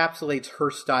that encapsulates her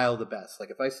style the best? Like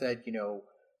if I said,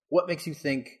 what makes you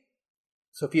think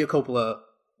Sofia Coppola,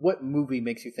 what movie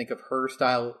makes you think of her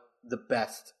style the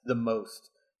best, the most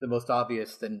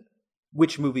obvious, then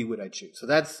which movie would I choose? So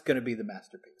that's going to be the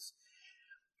masterpiece,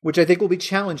 which I think will be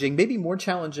challenging, maybe more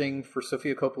challenging for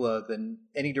Sofia Coppola than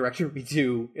any director we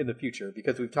do in the future,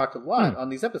 because we've talked a lot on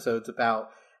these episodes about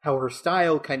how her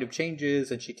style kind of changes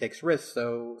and she takes risks.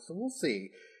 So we'll see.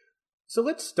 So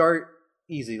let's start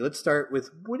easy. Let's start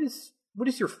with what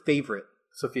is your favorite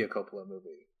Sofia Coppola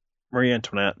movie? Marie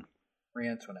Antoinette. Marie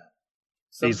Antoinette.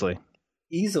 So,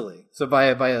 Easily. So by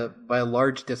a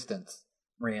large distance,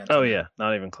 Marie Antoinette. Oh yeah,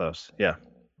 not even close. Yeah,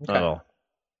 not at all.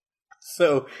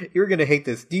 So you're gonna hate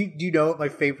this. Do you know what my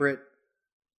favorite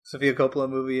Sofia Coppola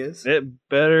movie is? It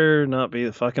better not be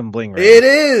the fucking Bling Ring. It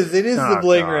is. It is the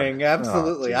Bling Ring.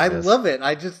 Absolutely. I love it.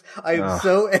 I'm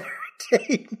so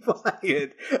entertained by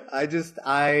it.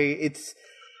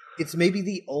 It's maybe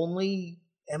the only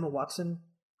Emma Watson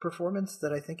performance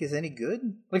that I think is any good.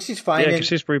 Like she's fine. Yeah, because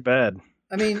she's pretty bad.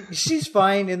 I mean, she's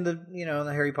fine in the in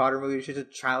the Harry Potter movie. She's a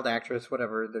child actress,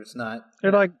 whatever. There's not.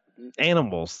 They're like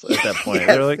animals at that point. Yes,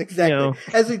 They're like, exactly.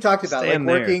 As we talked about, like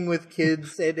working there. with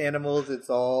kids and animals, it's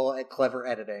all clever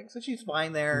editing. So she's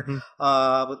fine there. Mm-hmm.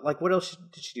 But like, what else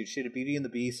did she do? She had a Beauty and the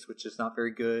Beast, which is not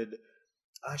very good.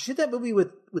 She did that movie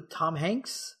with Tom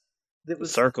Hanks. That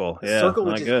was Circle. Yeah, Circle,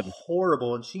 which not good. Is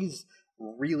horrible, and she's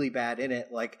really bad in it.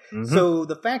 Like, so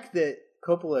the fact that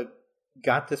Coppola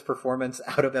got this performance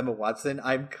out of Emma Watson,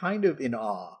 I'm kind of in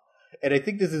awe. And I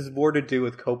think this is more to do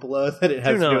with Coppola than it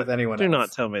has to do with anyone else. Do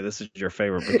not tell me this is your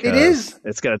favorite because it is.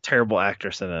 It's got a terrible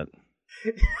actress in it.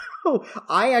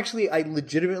 I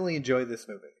legitimately enjoy this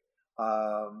movie.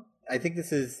 I think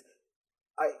this is,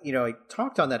 I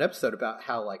talked on that episode about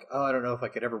how like, I don't know if I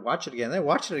could ever watch it again. And I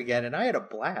watched it again and I had a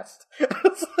blast. I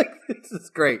was like, this is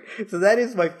great. So that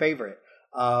is my favorite.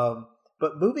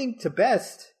 But moving to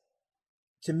best,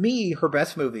 to me, her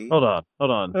best movie. Hold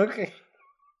on. Okay.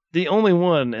 The only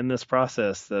one in this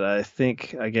process that I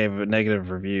think I gave a negative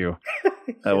review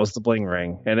was the Bling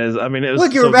Ring. And it was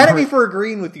look, you were mad at me for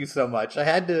agreeing with you so much. I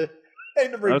had to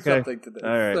bring something to this. All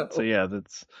right. So yeah,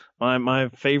 that's my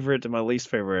favorite and my least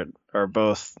favorite are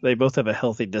both. They both have a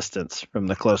healthy distance from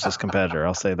the closest competitor.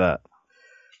 I'll say that.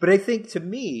 But I think to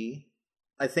me,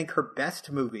 her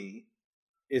best movie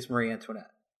is Marie Antoinette.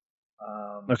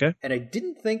 Okay. And I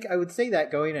didn't think I would say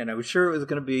that going in. I was sure it was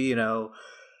going to be,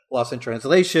 Lost in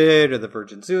Translation or The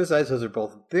Virgin Suicides. Those are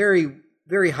both very,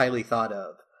 very highly thought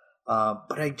of.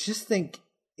 But I just think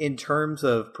in terms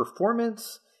of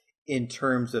performance, in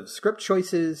terms of script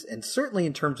choices, and certainly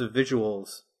in terms of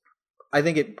visuals, I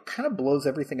think it kind of blows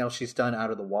everything else she's done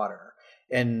out of the water.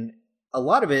 And a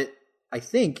lot of it, I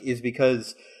think, is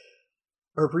because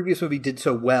her previous movie did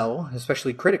so well,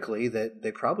 especially critically, that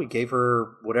they probably gave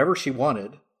her whatever she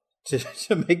wanted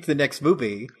to make the next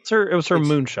movie. It was her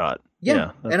moonshot.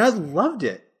 Yeah, and I loved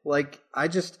it. Like, I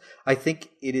think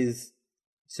it is,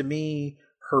 to me,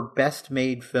 her best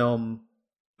made film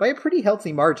by a pretty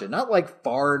healthy margin. Not like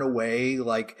far and away,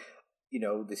 like,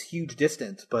 this huge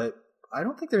distance, but I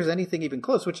don't think there's anything even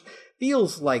close, which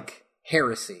feels like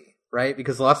heresy, right?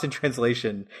 Because Lost in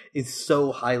Translation is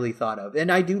so highly thought of.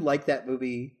 And I do like that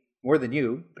movie more than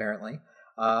you, apparently.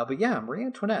 But yeah, Marie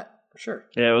Antoinette, for sure.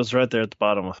 Yeah, it was right there at the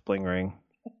bottom with Bling Ring.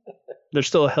 There's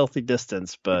still a healthy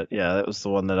distance, but yeah, that was the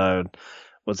one that I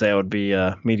would say I would be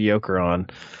mediocre on.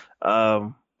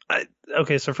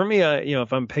 Okay, so for me,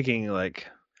 if I'm picking like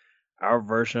our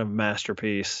version of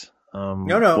masterpiece,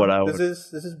 no,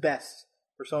 this is best.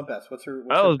 Persona best. What's her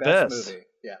best movie?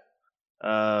 Yeah.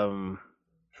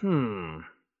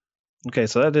 Okay,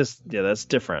 so that's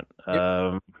different.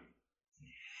 Yep.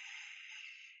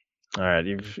 All right,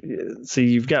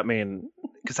 you've got me in,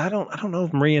 because I don't know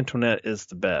if Marie Antoinette is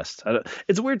the best.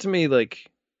 It's weird to me, like,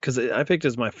 because I picked it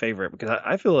as my favorite because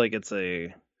I feel like it's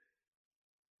even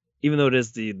though it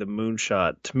is the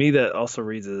moonshot, to me that also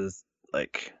reads as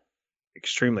like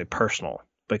extremely personal,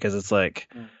 because it's like,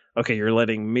 okay, you're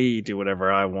letting me do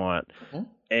whatever I want,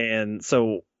 and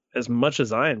so as much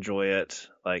as I enjoy it,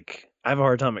 like I have a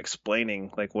hard time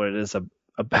explaining like what it is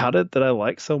about it that I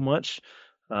like so much.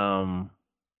 I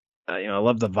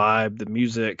love the vibe, the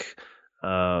music.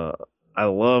 I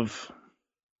love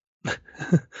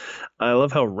I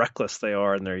love how reckless they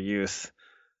are in their youth,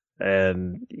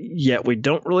 and yet we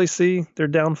don't really see their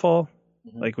downfall.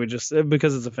 Like, we just,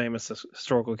 because it's a famous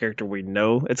historical character, we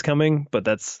know it's coming, but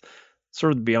that's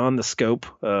sort of beyond the scope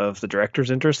of the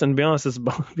director's interest, and to be honest, it's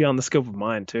beyond the scope of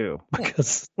mine too,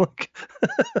 because look,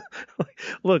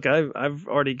 I've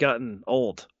already gotten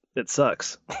old. It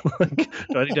sucks. Like,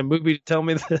 do I need a movie to tell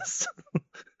me this?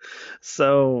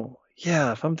 So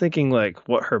yeah, if I'm thinking like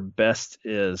what her best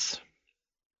is,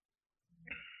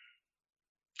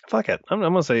 fuck it. I'm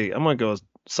gonna go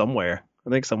Somewhere. I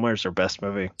think Somewhere is her best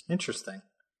movie. Interesting.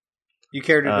 You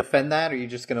care to defend that, or are you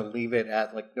just gonna leave it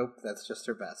at like, nope, that's just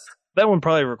her best? That one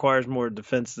probably requires more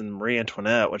defense than Marie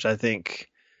Antoinette, which I think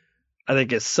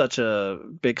is such a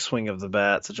big swing of the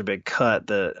bat, such a big cut,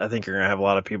 that I think you're gonna have a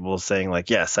lot of people saying like,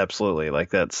 yes, absolutely, like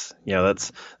that's,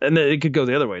 and it could go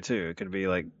the other way too. It could be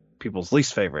like people's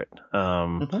least favorite.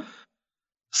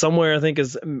 Somewhere I think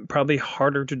is probably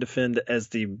harder to defend as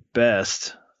the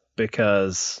best,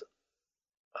 because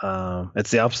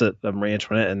it's the opposite of Marie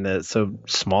Antoinette, and that it's so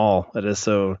small. It is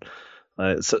so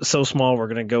small. We're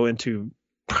gonna go into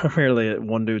primarily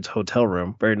one dude's hotel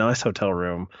room, very nice hotel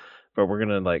room, but we're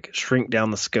gonna like shrink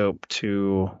down the scope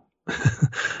to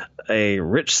a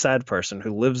rich sad person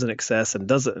who lives in excess and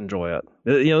doesn't enjoy it.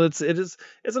 It's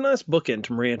a nice bookend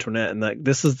to Marie Antoinette, and like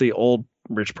this is the old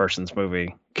rich person's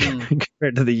movie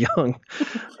compared to the young.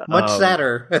 Much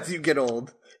sadder as you get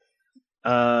old.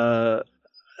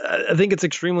 I think it's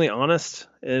extremely honest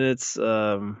in its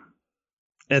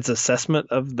assessment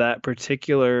of that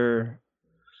particular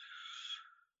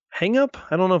hang up.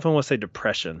 I don't know if I want to say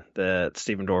depression that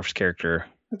Stephen Dorff's character.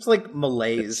 It's like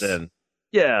malaise.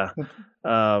 Yeah.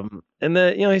 And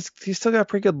that, he's still got a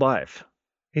pretty good life.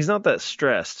 He's not that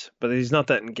stressed, but he's not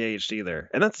that engaged either.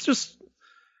 And that's just,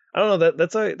 I don't know,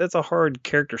 that's a hard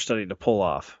character study to pull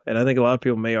off. And I think a lot of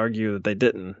people may argue that they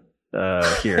didn't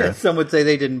here. Some would say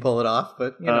they didn't pull it off,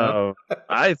 but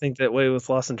I think that way with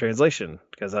Lost in Translation,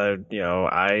 because I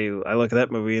look at that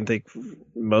movie and think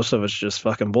most of it's just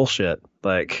fucking bullshit.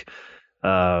 Like,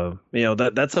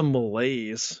 that's a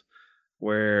malaise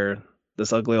where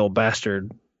this ugly old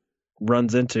bastard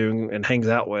runs into and hangs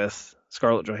out with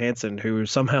Scarlett Johansson, who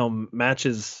somehow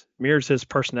mirrors his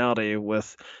personality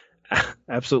with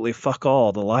absolutely fuck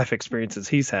all the life experiences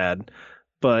he's had.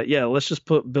 But yeah, let's just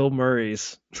put Bill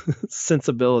Murray's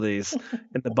sensibilities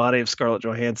in the body of Scarlett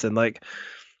Johansson. Like,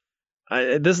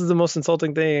 this is the most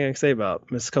insulting thing I can say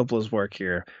about Miss Coppola's work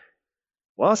here.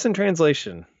 Lost in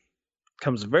Translation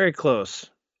comes very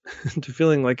close to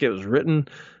feeling like it was written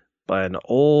by an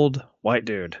old white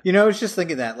dude. I was just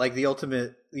thinking that, like the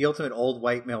ultimate old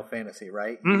white male fantasy,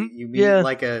 right? Mm-hmm. You meet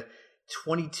like a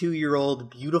 22-year-old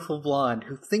beautiful blonde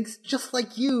who thinks just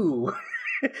like you.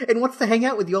 And wants to hang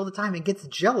out with you all the time and gets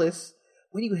jealous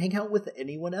when you hang out with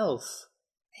anyone else.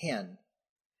 Man.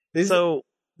 This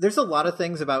there's a lot of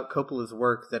things about Coppola's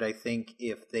work that I think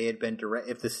if they had been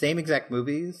if the same exact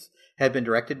movies had been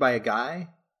directed by a guy,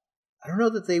 I don't know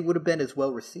that they would have been as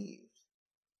well received.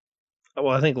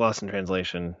 Well, I think Lost in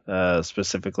Translation,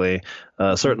 specifically,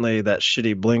 certainly that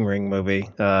shitty Bling Ring movie,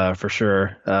 for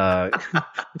sure. I'm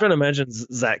trying to imagine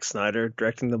Zack Snyder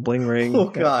directing the Bling Ring. Oh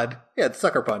God, yeah, it's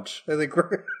Sucker Punch. I think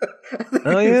we're.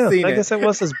 I guess that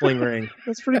was his Bling Ring.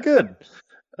 That's pretty good.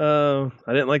 I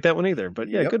didn't like that one either, but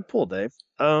yeah, good pull, Dave.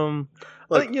 Look,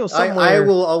 I think somewhere... I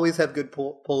will always have good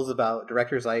pulls about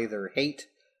directors I either hate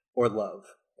or love,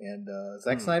 and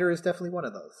Zack Snyder is definitely one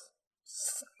of those.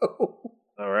 So.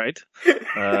 All right.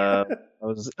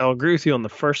 I'll agree with you on the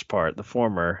first part, the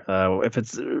former. If it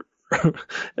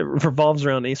revolves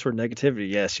around eastward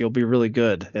negativity, yes, you'll be really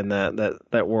good in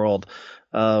that world.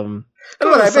 I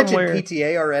mentioned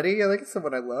PTA already. I think it's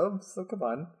someone I love, so come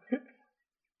on.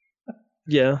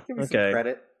 Yeah. Give me some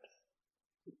credit.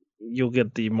 You'll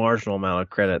get the marginal amount of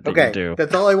credit that you do.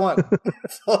 That's all I want.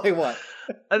 That's all I want.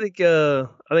 I think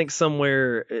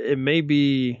somewhere it may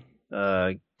be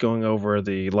going over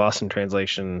the Lost in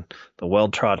Translation, the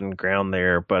well-trodden ground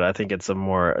there, but I think it's a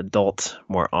more adult,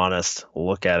 more honest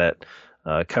look at it,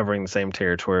 covering the same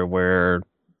territory where,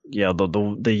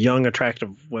 the young, attractive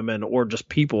women or just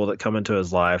people that come into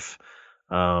his life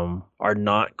are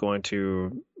not going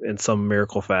to, in some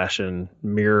miracle fashion,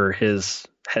 mirror his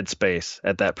headspace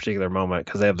at that particular moment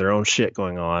because they have their own shit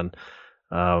going on.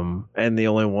 And the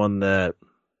only one that,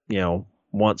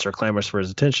 wants or clamors for his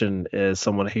attention is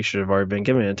someone he should have already been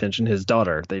giving attention, his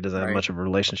daughter that he doesn't have much of a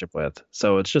relationship with.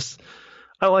 So it's just,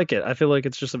 I like it. I feel like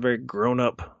it's just a very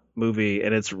grown-up movie,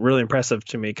 and it's really impressive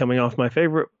to me coming off my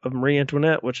favorite of Marie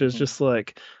Antoinette, which is just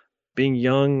like being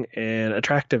young and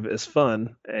attractive is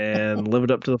fun, and live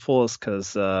it up to the fullest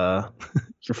because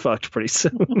you're fucked pretty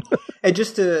soon. And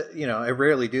just to, I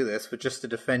rarely do this, but just to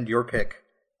defend your pick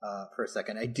for a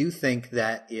second, I do think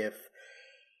that if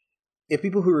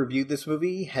people who reviewed this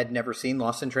movie had never seen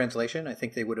Lost in Translation, I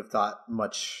think they would have thought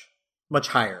much, much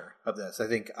higher of this.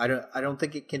 I don't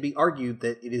think it can be argued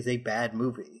that it is a bad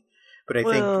movie, but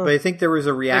I think there was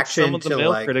a reaction some of the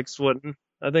male critics wouldn't.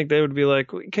 I think they would be like,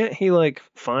 can't he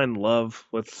find love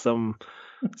with some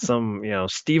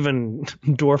Steven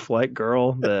Dorff-like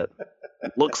girl that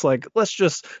looks like, let's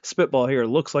just spitball here,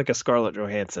 looks like a Scarlett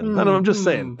Johansson. I don't know, I'm just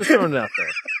saying, just throwing it out there.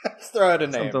 Just throw out a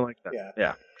name. Something like that.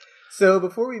 Yeah. So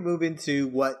before we move into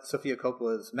what Sofia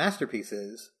Coppola's masterpiece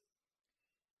is,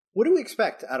 what do we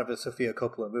expect out of a Sofia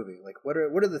Coppola movie? What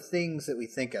are the things that we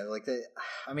think of?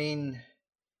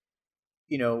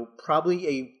 Probably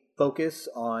a focus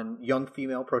on young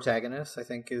female protagonists, I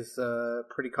think, is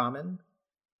pretty common.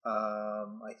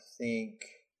 I think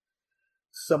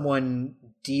someone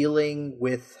dealing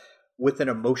with an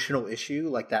emotional issue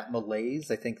like that malaise.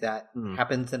 I think that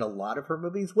happens in a lot of her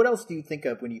movies. What else do you think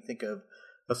of when you think of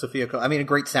a Sofia Coppola? I mean, a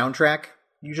great soundtrack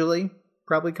usually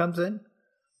probably comes in.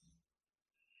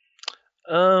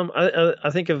 I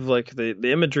think of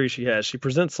the imagery she has. She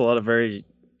presents a lot of very,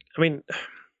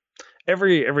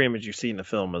 every image you see in the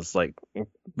film is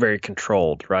very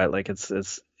controlled, right?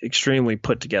 It's extremely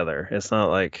put together. It's not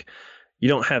like you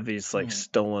don't have these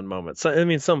stolen moments.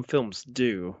 Some films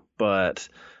do, but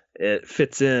it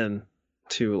fits in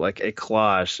to a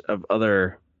collage of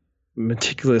other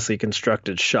meticulously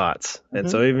constructed shots.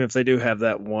 And so even if they do have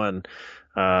that one,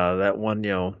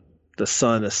 the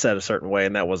sun is set a certain way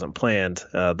and that wasn't planned,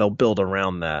 they'll build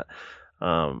around that.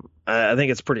 I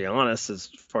think it's pretty honest as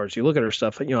far as you look at her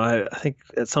stuff. I think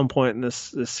at some point in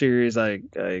this series, I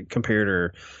compared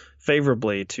her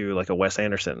favorably to a Wes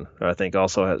Anderson, who I think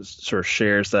also sort of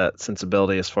shares that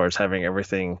sensibility as far as having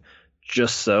everything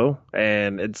just so,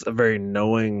 and it's a very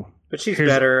knowing. But she's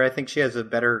better. I think she has a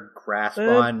better grasp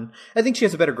on. I think she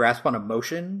has a better grasp on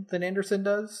emotion than Anderson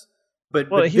does. But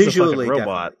he's visually, a fucking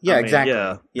robot. Yeah, exactly.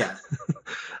 Yeah.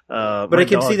 But I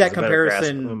can see that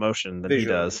comparison. Of emotion than visually.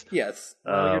 He does. Yes.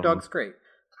 Your dog's great.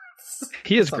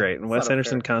 He is great, and Wes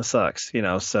Anderson kind of sucks.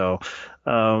 So.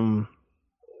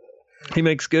 He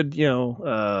makes good,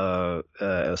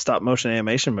 stop motion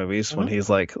animation movies when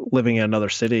he's living in another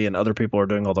city and other people are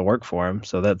doing all the work for him.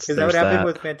 So is that what happened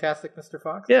with Fantastic Mr.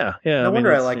 Fox? Yeah. No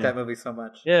wonder I like that movie so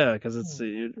much. Yeah, because it's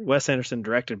Wes Anderson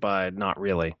directed by not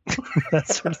really that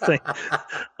sort of thing.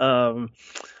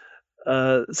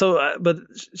 But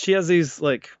she has these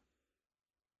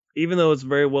even though it's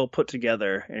very well put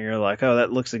together, and you're like, oh,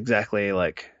 that looks exactly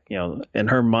in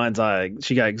her mind's eye,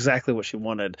 she got exactly what she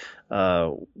wanted.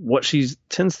 What she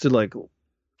tends to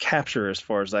capture as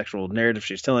far as the actual narrative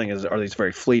she's telling are these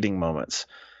very fleeting moments.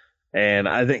 And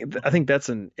I think that's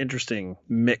an interesting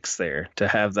mix there to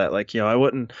have that. Like, I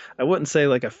wouldn't say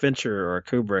like a Fincher or a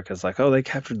Kubrick is like, oh, they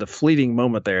captured the fleeting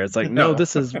moment there. It's like, no,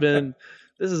 this has been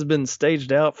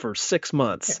staged out for 6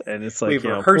 months, and it's like, we've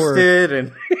rehearsed it,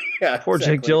 and poor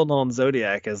Jake Gyllenhaal in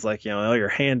Zodiac is like, oh, your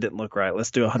hand didn't look right.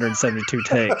 Let's do 172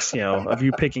 takes, of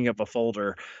you picking up a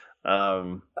folder.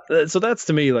 So that's,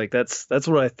 to me, like that's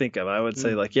what I think of. I would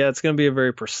say like, yeah, it's going to be a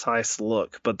very precise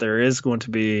look, but there is going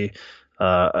to be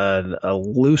a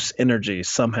loose energy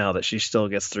somehow that she still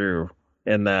gets through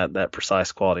in that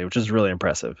precise quality, which is really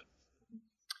impressive.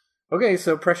 Okay,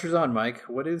 so pressure's on, Mike.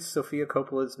 What is Sofia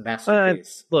Coppola's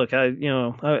masterpiece? Look,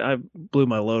 I blew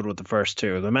my load with the first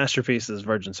two. The masterpiece is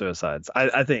Virgin Suicides.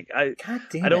 I think God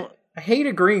damn it. I hate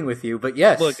agreeing with you, but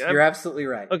yes, look, you're absolutely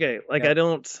right. Okay, like I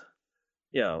don't.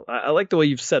 I like the way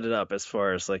you've set it up as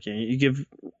far as like you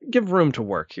give room to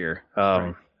work here.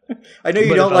 Right. I know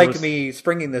you don't like me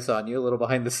springing this on you a little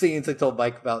behind the scenes. I told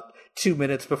Mike about 2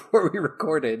 minutes before we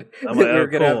recorded that we were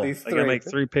going to have these three. I got to make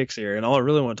 3 picks here, and all I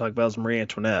really want to talk about is Marie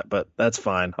Antoinette, but that's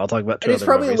fine. I'll talk about 2 other movies. It's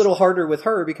probably a little harder with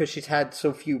her because she's had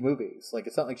so few movies. Like,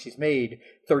 it's not like she's made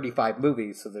 35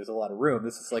 movies, so there's a lot of room.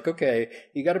 This is like, okay,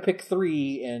 you got to pick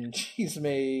 3, and she's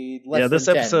made less than 10. Yeah, this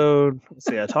episode, let's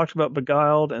see, I talked about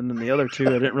Beguiled, and then the other 2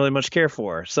 I didn't really much care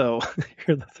for, so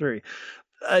here are the 3.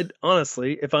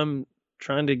 Honestly, if I'm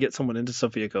trying to get someone into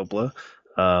Sofia Coppola,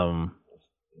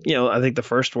 I think the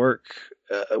first work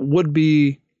would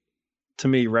be, to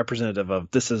me, representative of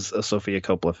this is a Sofia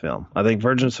Coppola film. I think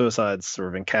Virgin Suicides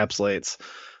sort of encapsulates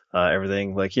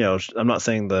everything. Like, I'm not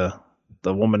saying the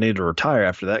woman needed to retire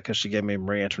after that because she gave me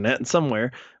Marie Antoinette in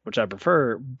Somewhere, which I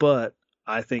prefer, but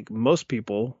I think most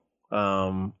people,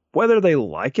 whether they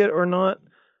like it or not,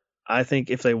 I think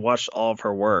if they watched all of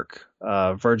her work,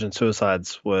 Virgin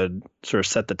Suicides would sort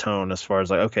of set the tone as far as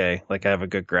like, okay, like I have a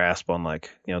good grasp on like,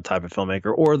 type of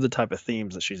filmmaker or the type of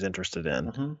themes that she's interested in.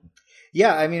 Mm-hmm.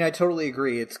 Yeah, I mean, I totally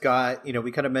agree. It's got,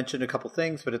 we kind of mentioned a couple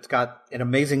things, but it's got an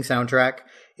amazing soundtrack.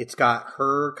 It's got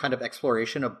her kind of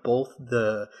exploration of both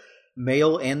the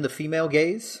male and the female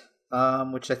gaze,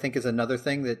 which I think is another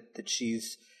thing that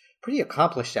she's pretty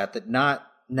accomplished at, that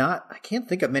I can't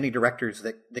think of many directors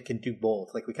that can do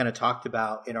both. Like we kind of talked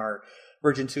about in our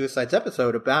Virgin Suicides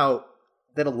episode about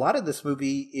that a lot of this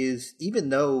movie is, even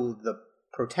though the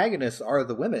protagonists are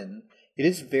the women,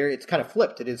 it's kind of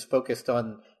flipped. It is focused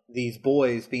on these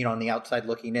boys being on the outside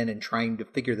looking in and trying to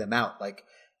figure them out, like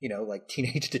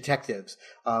teenage detectives.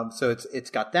 So it's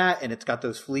got that, and it's got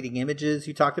those fleeting images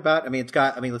you talked about. I mean,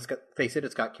 let's face it,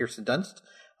 it's got Kirsten Dunst,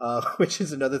 which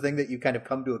is another thing that you kind of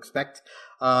come to expect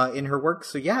in her work.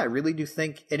 So yeah, I really do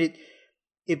think, and it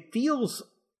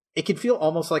can feel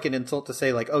almost like an insult to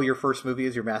say like, oh, your first movie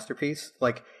is your masterpiece.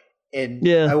 Like, and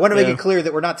I want to make it clear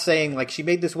that we're not saying like she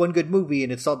made this one good movie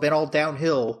and it's been all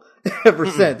downhill ever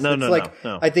since. No.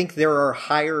 I think there are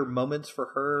higher moments for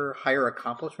her, higher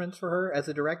accomplishments for her as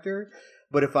a director.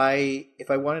 But if I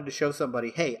wanted to show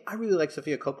somebody, hey, I really like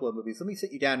Sofia Coppola movies, let me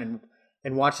sit you down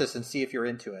and watch this and see if you're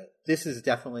into it. This is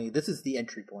the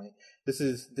entry point.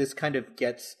 This kind of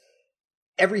gets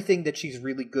everything that she's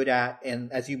really good at,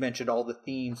 and as you mentioned, all the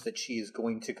themes that she is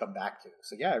going to come back to.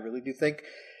 So yeah, I really do think,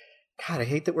 God, I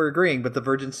hate that we're agreeing, but the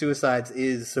Virgin Suicides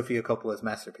is Sofia Coppola's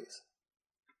masterpiece.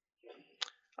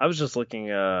 I was just looking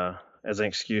as an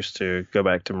excuse to go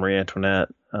back to Marie Antoinette.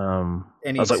 I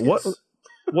was like,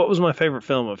 what was my favorite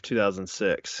film of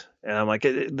 2006? And I'm like,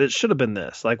 it should have been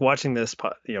this. Like watching this,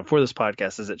 for this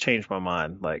podcast, it changed my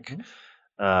mind. Like,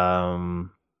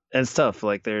 and stuff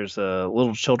like there's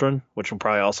Little Children, which will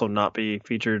probably also not be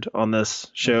featured on this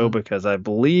show because I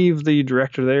believe the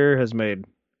director there has made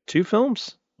 2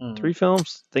 films, 3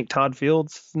 films. I think Todd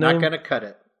Field's name. Not gonna cut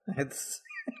it. It's.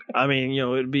 I mean,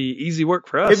 it'd be easy work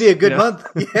for us. It'd be a good month.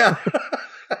 Yeah.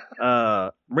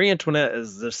 Marie Antoinette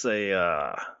is just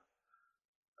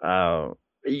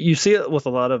you see it with a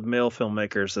lot of male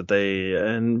filmmakers that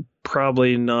and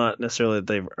probably not necessarily that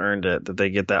they've earned it, that they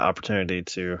get that opportunity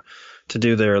to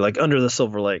do their, like Under the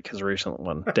Silver Lake, his recent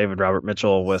one, David Robert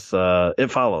Mitchell with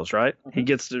It Follows, right? Mm-hmm. He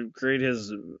gets to create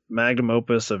his magnum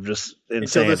opus of just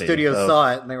insanity. Until the studio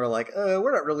saw it and they were like,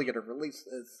 we're not really going to release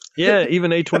this. Yeah,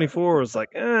 even A24 was like,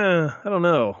 I don't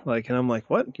know. Like, and I'm like,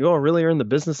 what? You all really are in the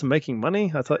business of making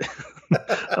money? I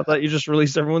thought you just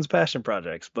released everyone's passion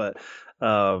projects. But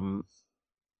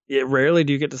rarely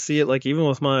do you get to see it, like even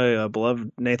with my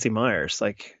beloved Nancy Meyers.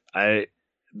 Like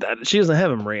she doesn't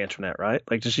have a Marie Antoinette, right?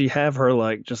 Like, does she have her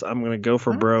like just I'm going to go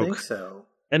for broke? I think so.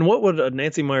 And what would a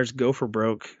Nancy Meyers go for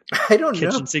broke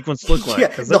kitchen sequence look like? Yeah,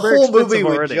 the whole movie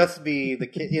would just be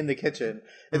in the kitchen.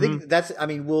 I think that's. I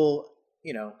mean,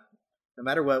 No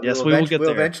matter what, Yes, we will get we'll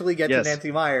there. eventually get Yes. to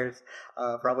Nancy Myers,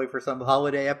 probably for some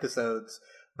holiday episodes.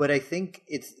 But I think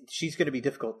she's going to be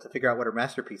difficult to figure out what her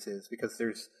masterpiece is because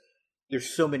there's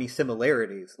so many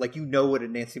similarities. Like, you know what a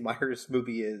Nancy Myers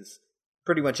movie is.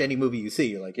 Pretty much any movie you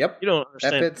see, you're like, yep. You don't that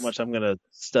understand fits. how much I'm going to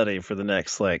study for the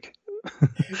next, like,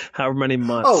 however many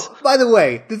months. Oh, by the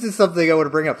way, this is something I want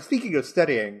to bring up. Speaking of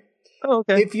studying,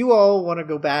 Okay. if you all want to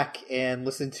go back and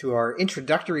listen to our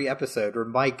introductory episode where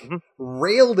Mike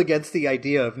railed against the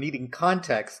idea of needing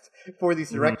context for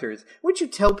these directors, would you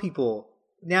tell people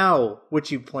now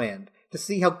what you planned to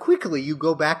see how quickly you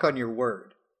go back on your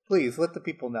word? Please let the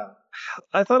people know.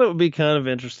 I thought it would be kind of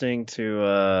interesting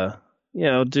to,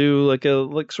 do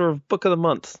like sort of book of the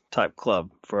month type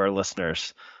club for our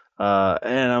listeners.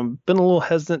 And I've been a little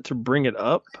hesitant to bring it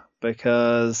up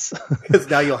because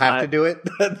now you'll have to do it.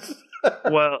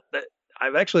 Well,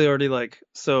 I've actually already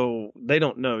so they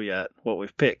don't know yet what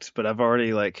we've picked, but I've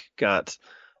already got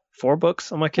 4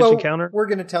 books on my kitchen counter. We're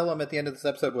going to tell them at the end of this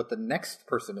episode what the next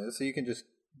person is, so you can just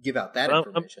give out that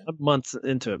information. I'm months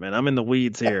into it, man. I'm in the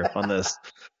weeds here on this.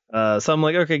 So I'm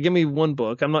like, okay, give me one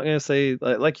book. I'm not going to say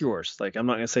like yours. Like, I'm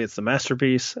not going to say it's the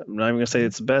masterpiece. I'm not even going to say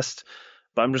it's the best,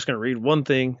 but I'm just going to read one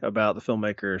thing about the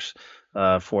filmmakers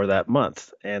for that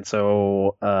month. And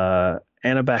so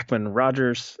Anna Bachman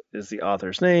Rogers is the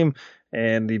author's name,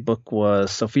 and the book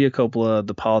was Sofia Coppola,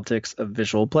 The Politics of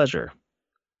Visual Pleasure.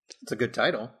 It's a good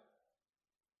title.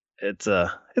 It's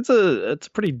a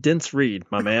pretty dense read,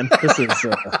 my man. This is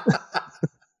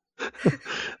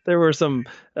there were some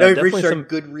definitely some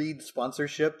Goodreads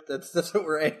sponsorship. That's what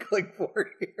we're angling for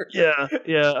here.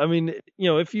 Yeah. I mean,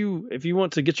 if you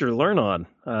want to get your learn on,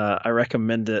 I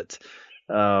recommend it.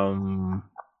 Words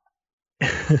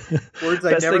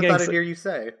I never thought I'd hear you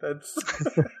say. That's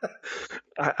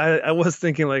I was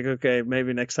thinking okay,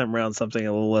 maybe next time around something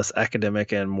a little less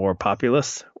academic and more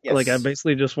populist. Yes. I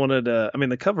basically just wanted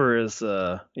the cover is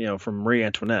from Marie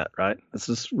Antoinette, right? It's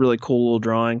this really cool little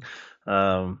drawing.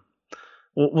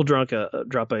 We'll drop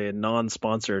a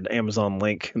non-sponsored Amazon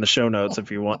link in the show notes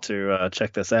if you want to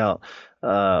check this out.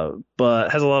 But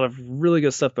it has a lot of really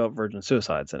good stuff about virgin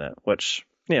suicides in it, which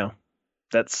I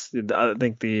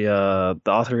think the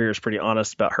author here is pretty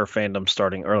honest about her fandom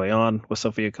starting early on with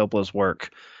Sofia Coppola's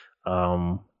work.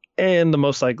 And the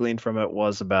most I gleaned from it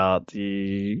was about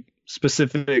the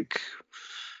specific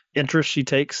interest she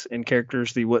takes in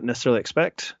characters that you wouldn't necessarily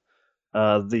expect.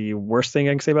 The worst thing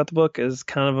I can say about the book is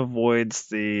kind of avoids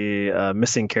the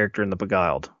missing character in the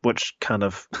Beguiled, which kind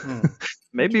of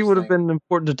maybe would have been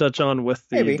important to touch on with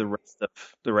the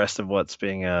rest of what's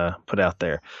being put out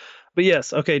there. But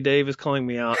yes, okay, Dave is calling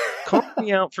me out. Calling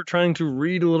me out for trying to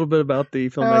read a little bit about the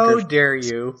filmmakers. How dare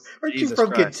you? Aren't you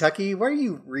from Christ. Kentucky? Why are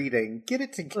you reading? Get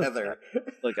it together.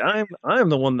 Look, I am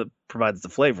the one that provides the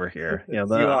flavor here.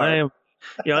 I am.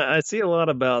 I see a lot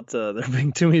about there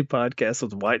being too many podcasts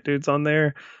with white dudes on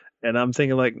there, and I'm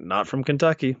thinking not from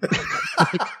Kentucky.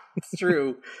 It's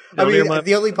true. I mean,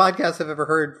 the only podcasts I've ever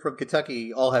heard from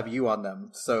Kentucky all have you on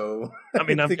them. So I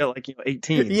mean, I've got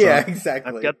 18. Yeah, so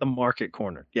exactly. I've got the market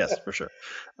cornered. Yes, for sure.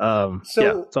 So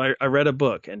I read a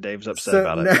book, and Dave's upset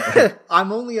about it.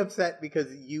 I'm only upset because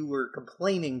you were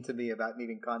complaining to me about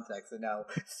needing context, and now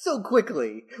so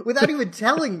quickly, without even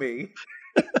telling me,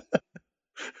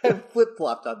 I've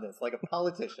flip-flopped on this like a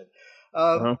politician.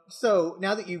 So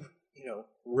now that you've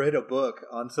read a book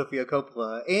on Sofia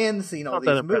Coppola and seen all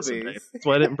these movies. That's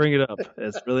why I didn't bring it up.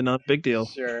 It's really not a big deal.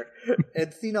 Sure.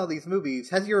 And seen all these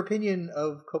movies, has your opinion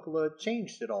of Coppola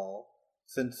changed at all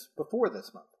since before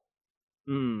this month?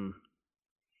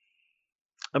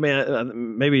 I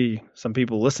mean, maybe some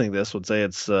people listening to this would say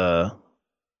it's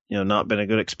not been a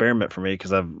good experiment for me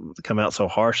because I've come out so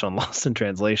harsh on Lost in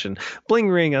Translation. Bling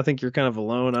Ring, I think you're kind of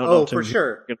alone. For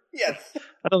sure. Yes.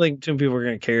 I don't think too many people are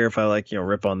going to care if I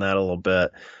rip on that a little bit.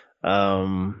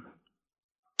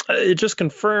 It just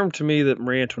confirmed to me that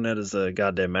Marie Antoinette is a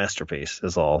goddamn masterpiece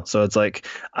is all. So it's I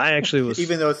actually was...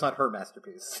 Even though it's not her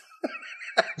masterpiece.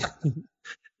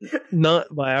 Not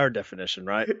by our definition,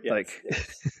 right? Yes.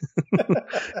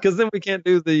 Because then we can't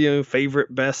do the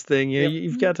favorite best thing.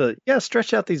 You've got to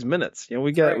stretch out these minutes.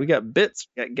 We got bits,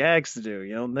 we got gags to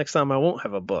do. Next time I won't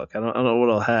have a book. I don't know what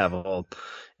I'll have.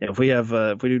 If we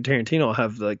do Tarantino, I'll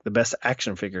have the best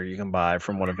action figure you can buy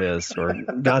from one of his. Or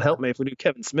God help me, if we do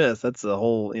Kevin Smith, that's a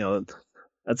whole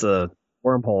that's a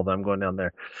wormhole that I'm going down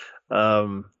there.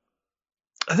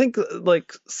 I think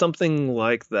something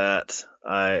like that.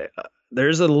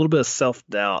 There's a little bit of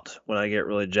self-doubt when I get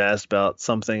really jazzed about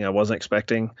something I wasn't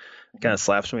expecting. It kind of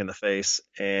slaps me in the face,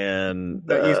 and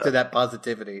not used to that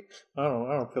positivity. I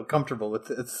don't feel comfortable with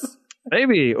this.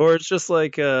 Maybe, or it's just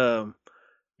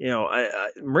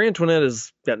Marie Antoinette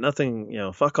has got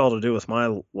nothing, fuck all to do with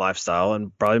my lifestyle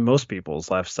and probably most people's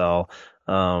lifestyle.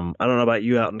 I don't know about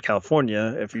you out in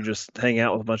California if you just hang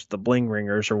out with a bunch of the bling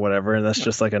ringers or whatever, and that's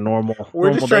just like a normal. We're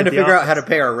just normal trying day to at the figure out office. how to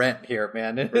pay our rent here,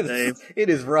 man. It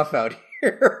is rough out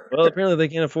here. Well, apparently they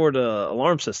can't afford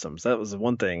alarm systems. That was the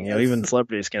one thing. Even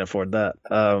celebrities can't afford that.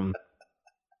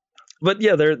 But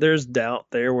yeah, there's doubt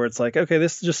there where it's like, okay,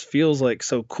 this just feels like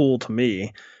so cool to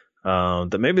me.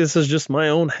 That maybe this is just my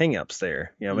own hangups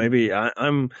there. Maybe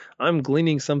I'm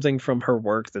gleaning something from her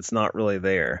work that's not really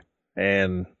there.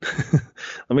 And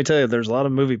let me tell you, there's a lot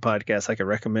of movie podcasts I could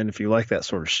recommend if you like that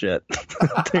sort of shit.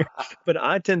 But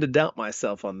I tend to doubt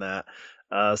myself on that.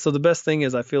 So the best thing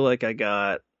is I feel like I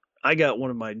got one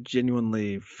of my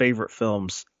genuinely favorite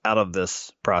films out of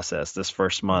this process, this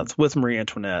first month with Marie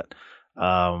Antoinette.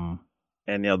 And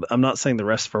I'm not saying the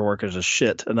rest of her work is just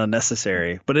shit and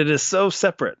unnecessary, but it is so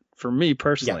separate for me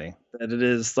personally that it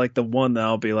is like the one that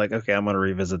I'll be like, okay, I'm going to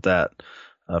revisit that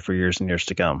for years and years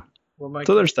to come. Well, Mike,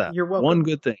 so there's that. You're welcome. One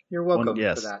good thing. You're welcome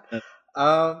for that.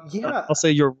 I'll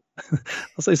say I'll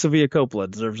say Sofia Coppola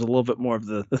deserves a little bit more of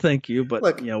the thank you, but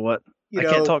look, you know what? I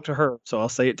can't talk to her, so I'll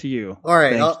say it to you. All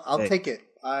right, I'll take it.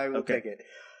 I will take it.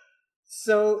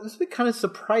 So this has been kind of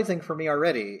surprising for me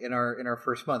already in our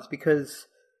first months because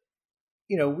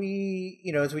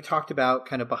we as we talked about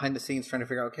kind of behind the scenes trying to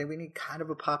figure out, okay, we need kind of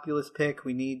a populist pick.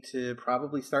 We need to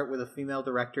probably start with a female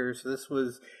director. So this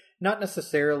was not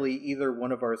necessarily either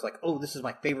one of ours like, oh, this is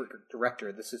my favorite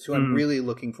director. This is who I'm really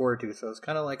looking forward to. So it's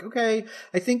kind of like, okay,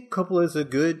 I think Coppola is a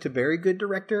good to very good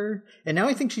director. And now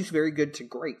I think she's very good to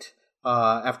great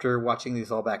after watching these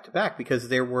all back to back, because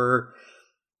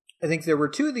I think there were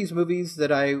two of these movies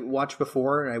that I watched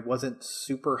before and I wasn't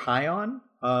super high on,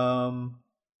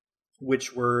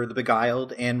 which were The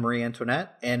Beguiled and Marie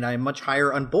Antoinette. And I'm much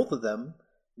higher on both of them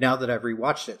now that I've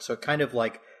rewatched it. So it kind of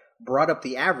like brought up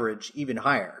the average even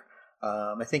higher.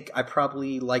 I think I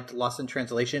probably liked Lost in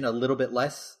Translation a little bit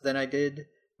less than I did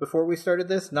before we started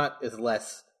this. Not as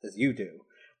less as you do.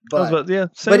 But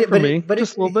same for me. But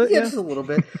just a little bit. Yeah, just a little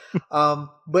bit.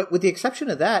 But with the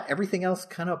exception of that, everything else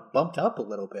kind of bumped up a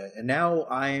little bit. And now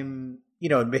I'm,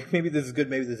 maybe this is good,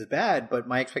 maybe this is bad, but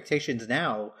my expectations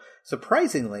now,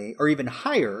 surprisingly, are even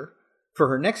higher for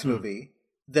her next movie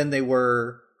than they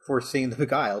were for seeing The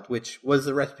Beguiled, which was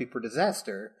the recipe for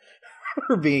disaster.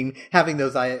 For having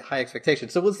those high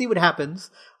expectations. So we'll see what happens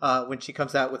when she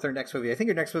comes out with her next movie. I think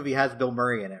her next movie has Bill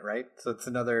Murray in it, right? So it's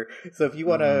another. So if you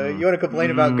want to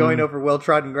complain about going over well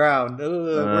trodden ground,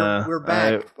 we're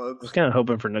back, folks. I was kind of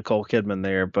hoping for Nicole Kidman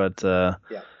there, but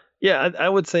I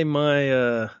would say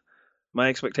my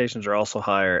expectations are also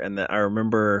higher, and that I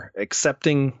remember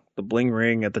accepting the bling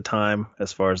ring at the time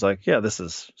as far as like, this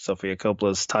is Sofia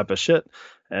Coppola's type of shit,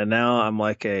 and now I'm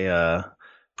like a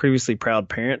previously proud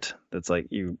parent that's like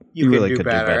you really could do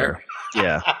better.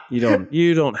 Yeah,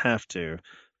 you don't have to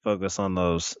focus on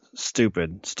those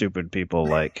stupid people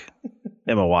like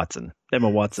Emma Watson,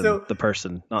 the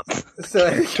person, not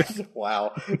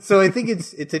wow. So I think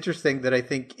it's interesting that I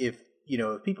think if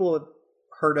people have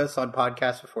heard us on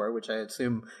podcasts before, which I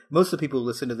assume most of the people who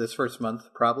listen to this first month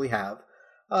probably have,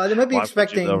 they might be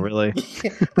expecting, really?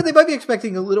 But they might be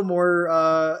expecting a little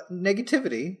more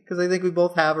negativity, because I think we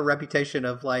both have a reputation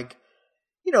of like,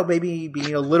 maybe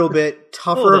being a little bit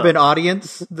tougher of an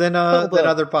audience than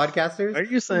other podcasters. Are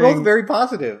you saying we're both very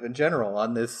positive in general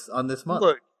on this month?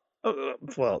 Look,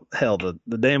 well, hell,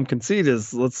 the damn conceit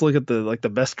is, let's look at the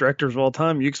best directors of all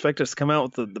time. You expect us to come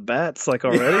out with the bats like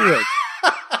already?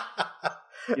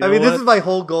 Like, this is my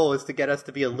whole goal, is to get us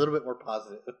to be a little bit more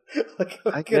positive.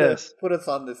 I guess. Put us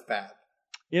on this path.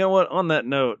 You know what? On that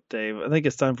note, Dave, I think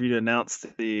it's time for you to announce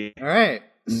the all right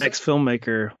next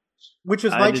filmmaker. Which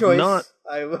was my choice.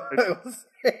 I will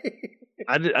say.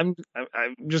 I'm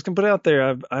just gonna put it out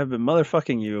there. I've been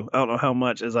motherfucking you. I don't know how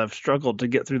much, as I've struggled to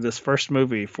get through this first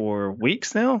movie for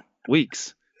weeks now.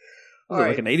 Weeks. Was it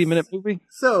like an 80-minute movie?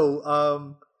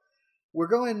 So, we're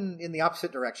going in the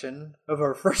opposite direction of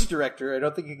our first director. I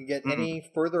don't think you can get any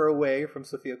further away from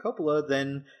Sofia Coppola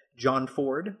than John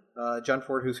Ford. John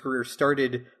Ford, whose career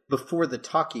started before the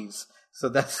talkies. So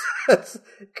that's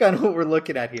kind of what we're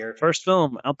looking at here. First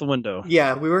film out the window.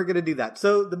 Yeah, we weren't going to do that.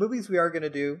 So the movies we are going to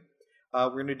do,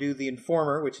 we're going to do The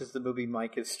Informer, which is the movie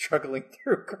Mike is struggling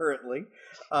through currently.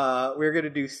 We're going to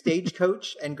do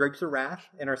Stagecoach and Grapes of Wrath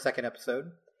in our second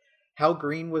episode. How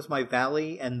Green Was My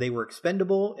Valley and They Were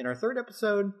Expendable in our third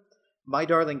episode. My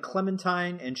Darling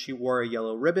Clementine and She Wore a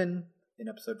Yellow Ribbon in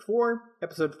episode 4.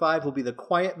 Episode 5 will be The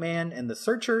Quiet Man and The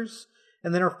Searchers.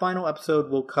 And then our final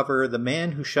episode will cover The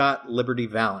Man Who Shot Liberty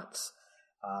Valance.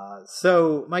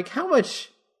 So, Mike, how much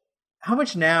how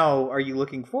much now are you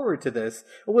looking forward to this?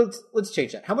 Well, let's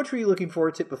change that. How much were you looking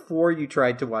forward to it before you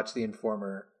tried to watch The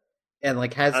Informer? And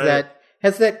like, has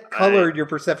that colored your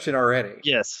perception already?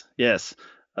 Yes.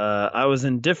 I was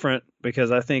indifferent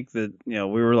because I think that, we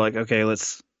were like, okay,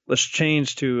 let's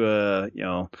change to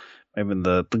maybe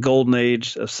the golden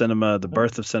age of cinema, the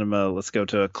birth of cinema. Let's go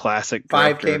to a classic.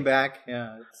 5 came back.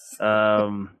 Yeah.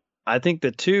 I think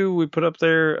the 2 we put up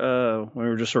there, we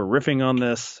were just sort of riffing on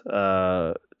this,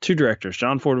 2 directors,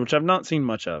 John Ford, which I've not seen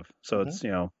much of. So it's,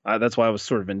 that's why I was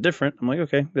sort of indifferent. I'm like,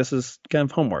 okay, this is kind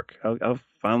of homework. I'll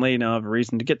finally now have a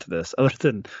reason to get to this other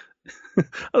than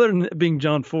it being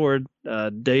John Ford.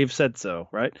 Dave said so,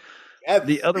 right? Yes.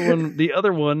 The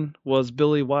other one was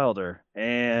Billy Wilder.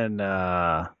 And,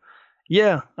 I'm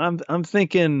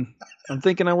thinking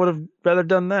I would have rather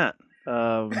done that.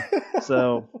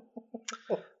 So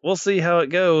we'll see how it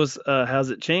goes.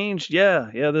 Has it changed? Yeah.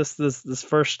 This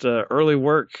first early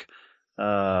work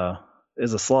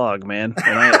is a slog, man.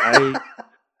 And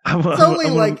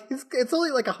it's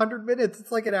only like 100 minutes.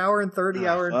 It's like an hour and 30,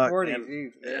 hour and 40.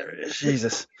 Man.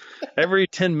 Jesus. Every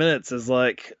 10 minutes is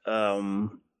like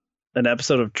an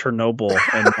episode of Chernobyl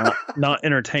and not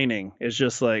entertaining. It's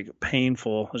just like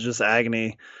painful. It's just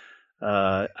agony.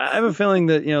 I have a feeling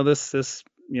that this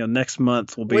next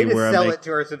month will be way to where sell it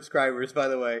to our subscribers. By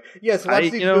the way, yes, watch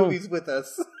these movies with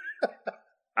us.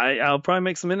 I'll probably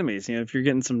make some enemies. If you're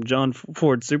getting some John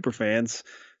Ford super fans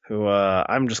who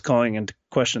I'm just calling into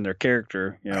question their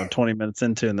character. 20 minutes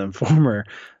into The Informer.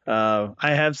 I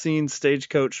have seen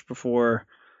Stagecoach before.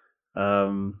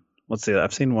 Let's see.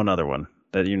 I've seen one other one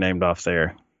that you named off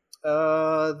there.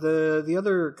 The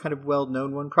other kind of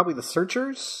well-known one, probably The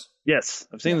Searchers. Yes,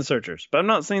 I've seen The Searchers, but I've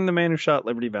not seen The Man Who Shot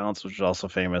Liberty Valance, which is also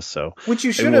famous. So, which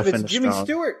you should have. It's Jimmy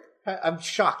Stewart. I'm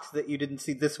shocked that you didn't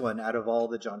see this one out of all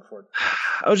the John Ford.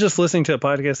 I was just listening to a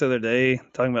podcast the other day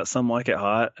talking about Some Like It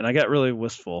Hot, and I got really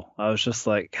wistful. I was just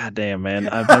like, God damn, man,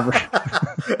 I've never.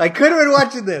 I could have been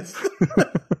watching this.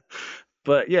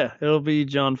 But yeah, it'll be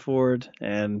John Ford,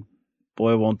 and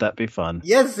boy, won't that be fun.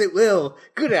 Yes, it will.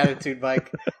 Good attitude,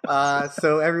 Mike.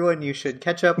 So everyone, you should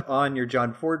catch up on your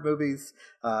John Ford movies.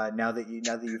 Now that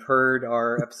you've heard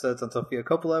our episodes on Sofia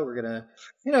Coppola, we're gonna,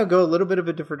 go a little bit of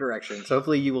a different direction. So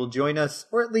hopefully you will join us,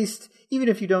 or at least, even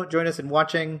if you don't join us in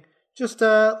watching, just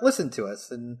listen to us,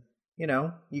 and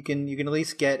you can at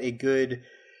least get a good,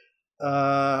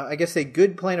 a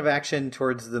good plan of action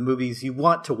towards the movies you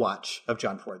want to watch of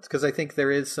John Ford's, because I think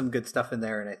there is some good stuff in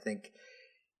there, and I think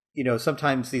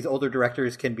sometimes these older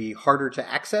directors can be harder to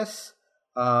access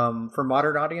for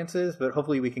modern audiences, but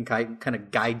hopefully we can kind of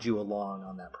guide you along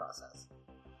on that process.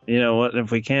 You know what?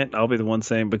 If we can't, I'll be the one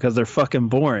saying because they're fucking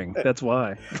boring. That's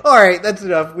why. All right, that's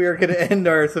enough. We are going to end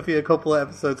our Sofia Coppola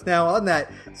episodes now on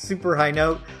that super high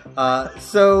note.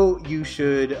 So you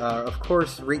should, of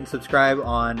course, rate and subscribe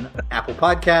on Apple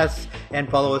Podcasts and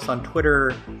follow us on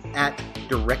Twitter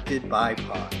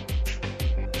 @DirectedByPod.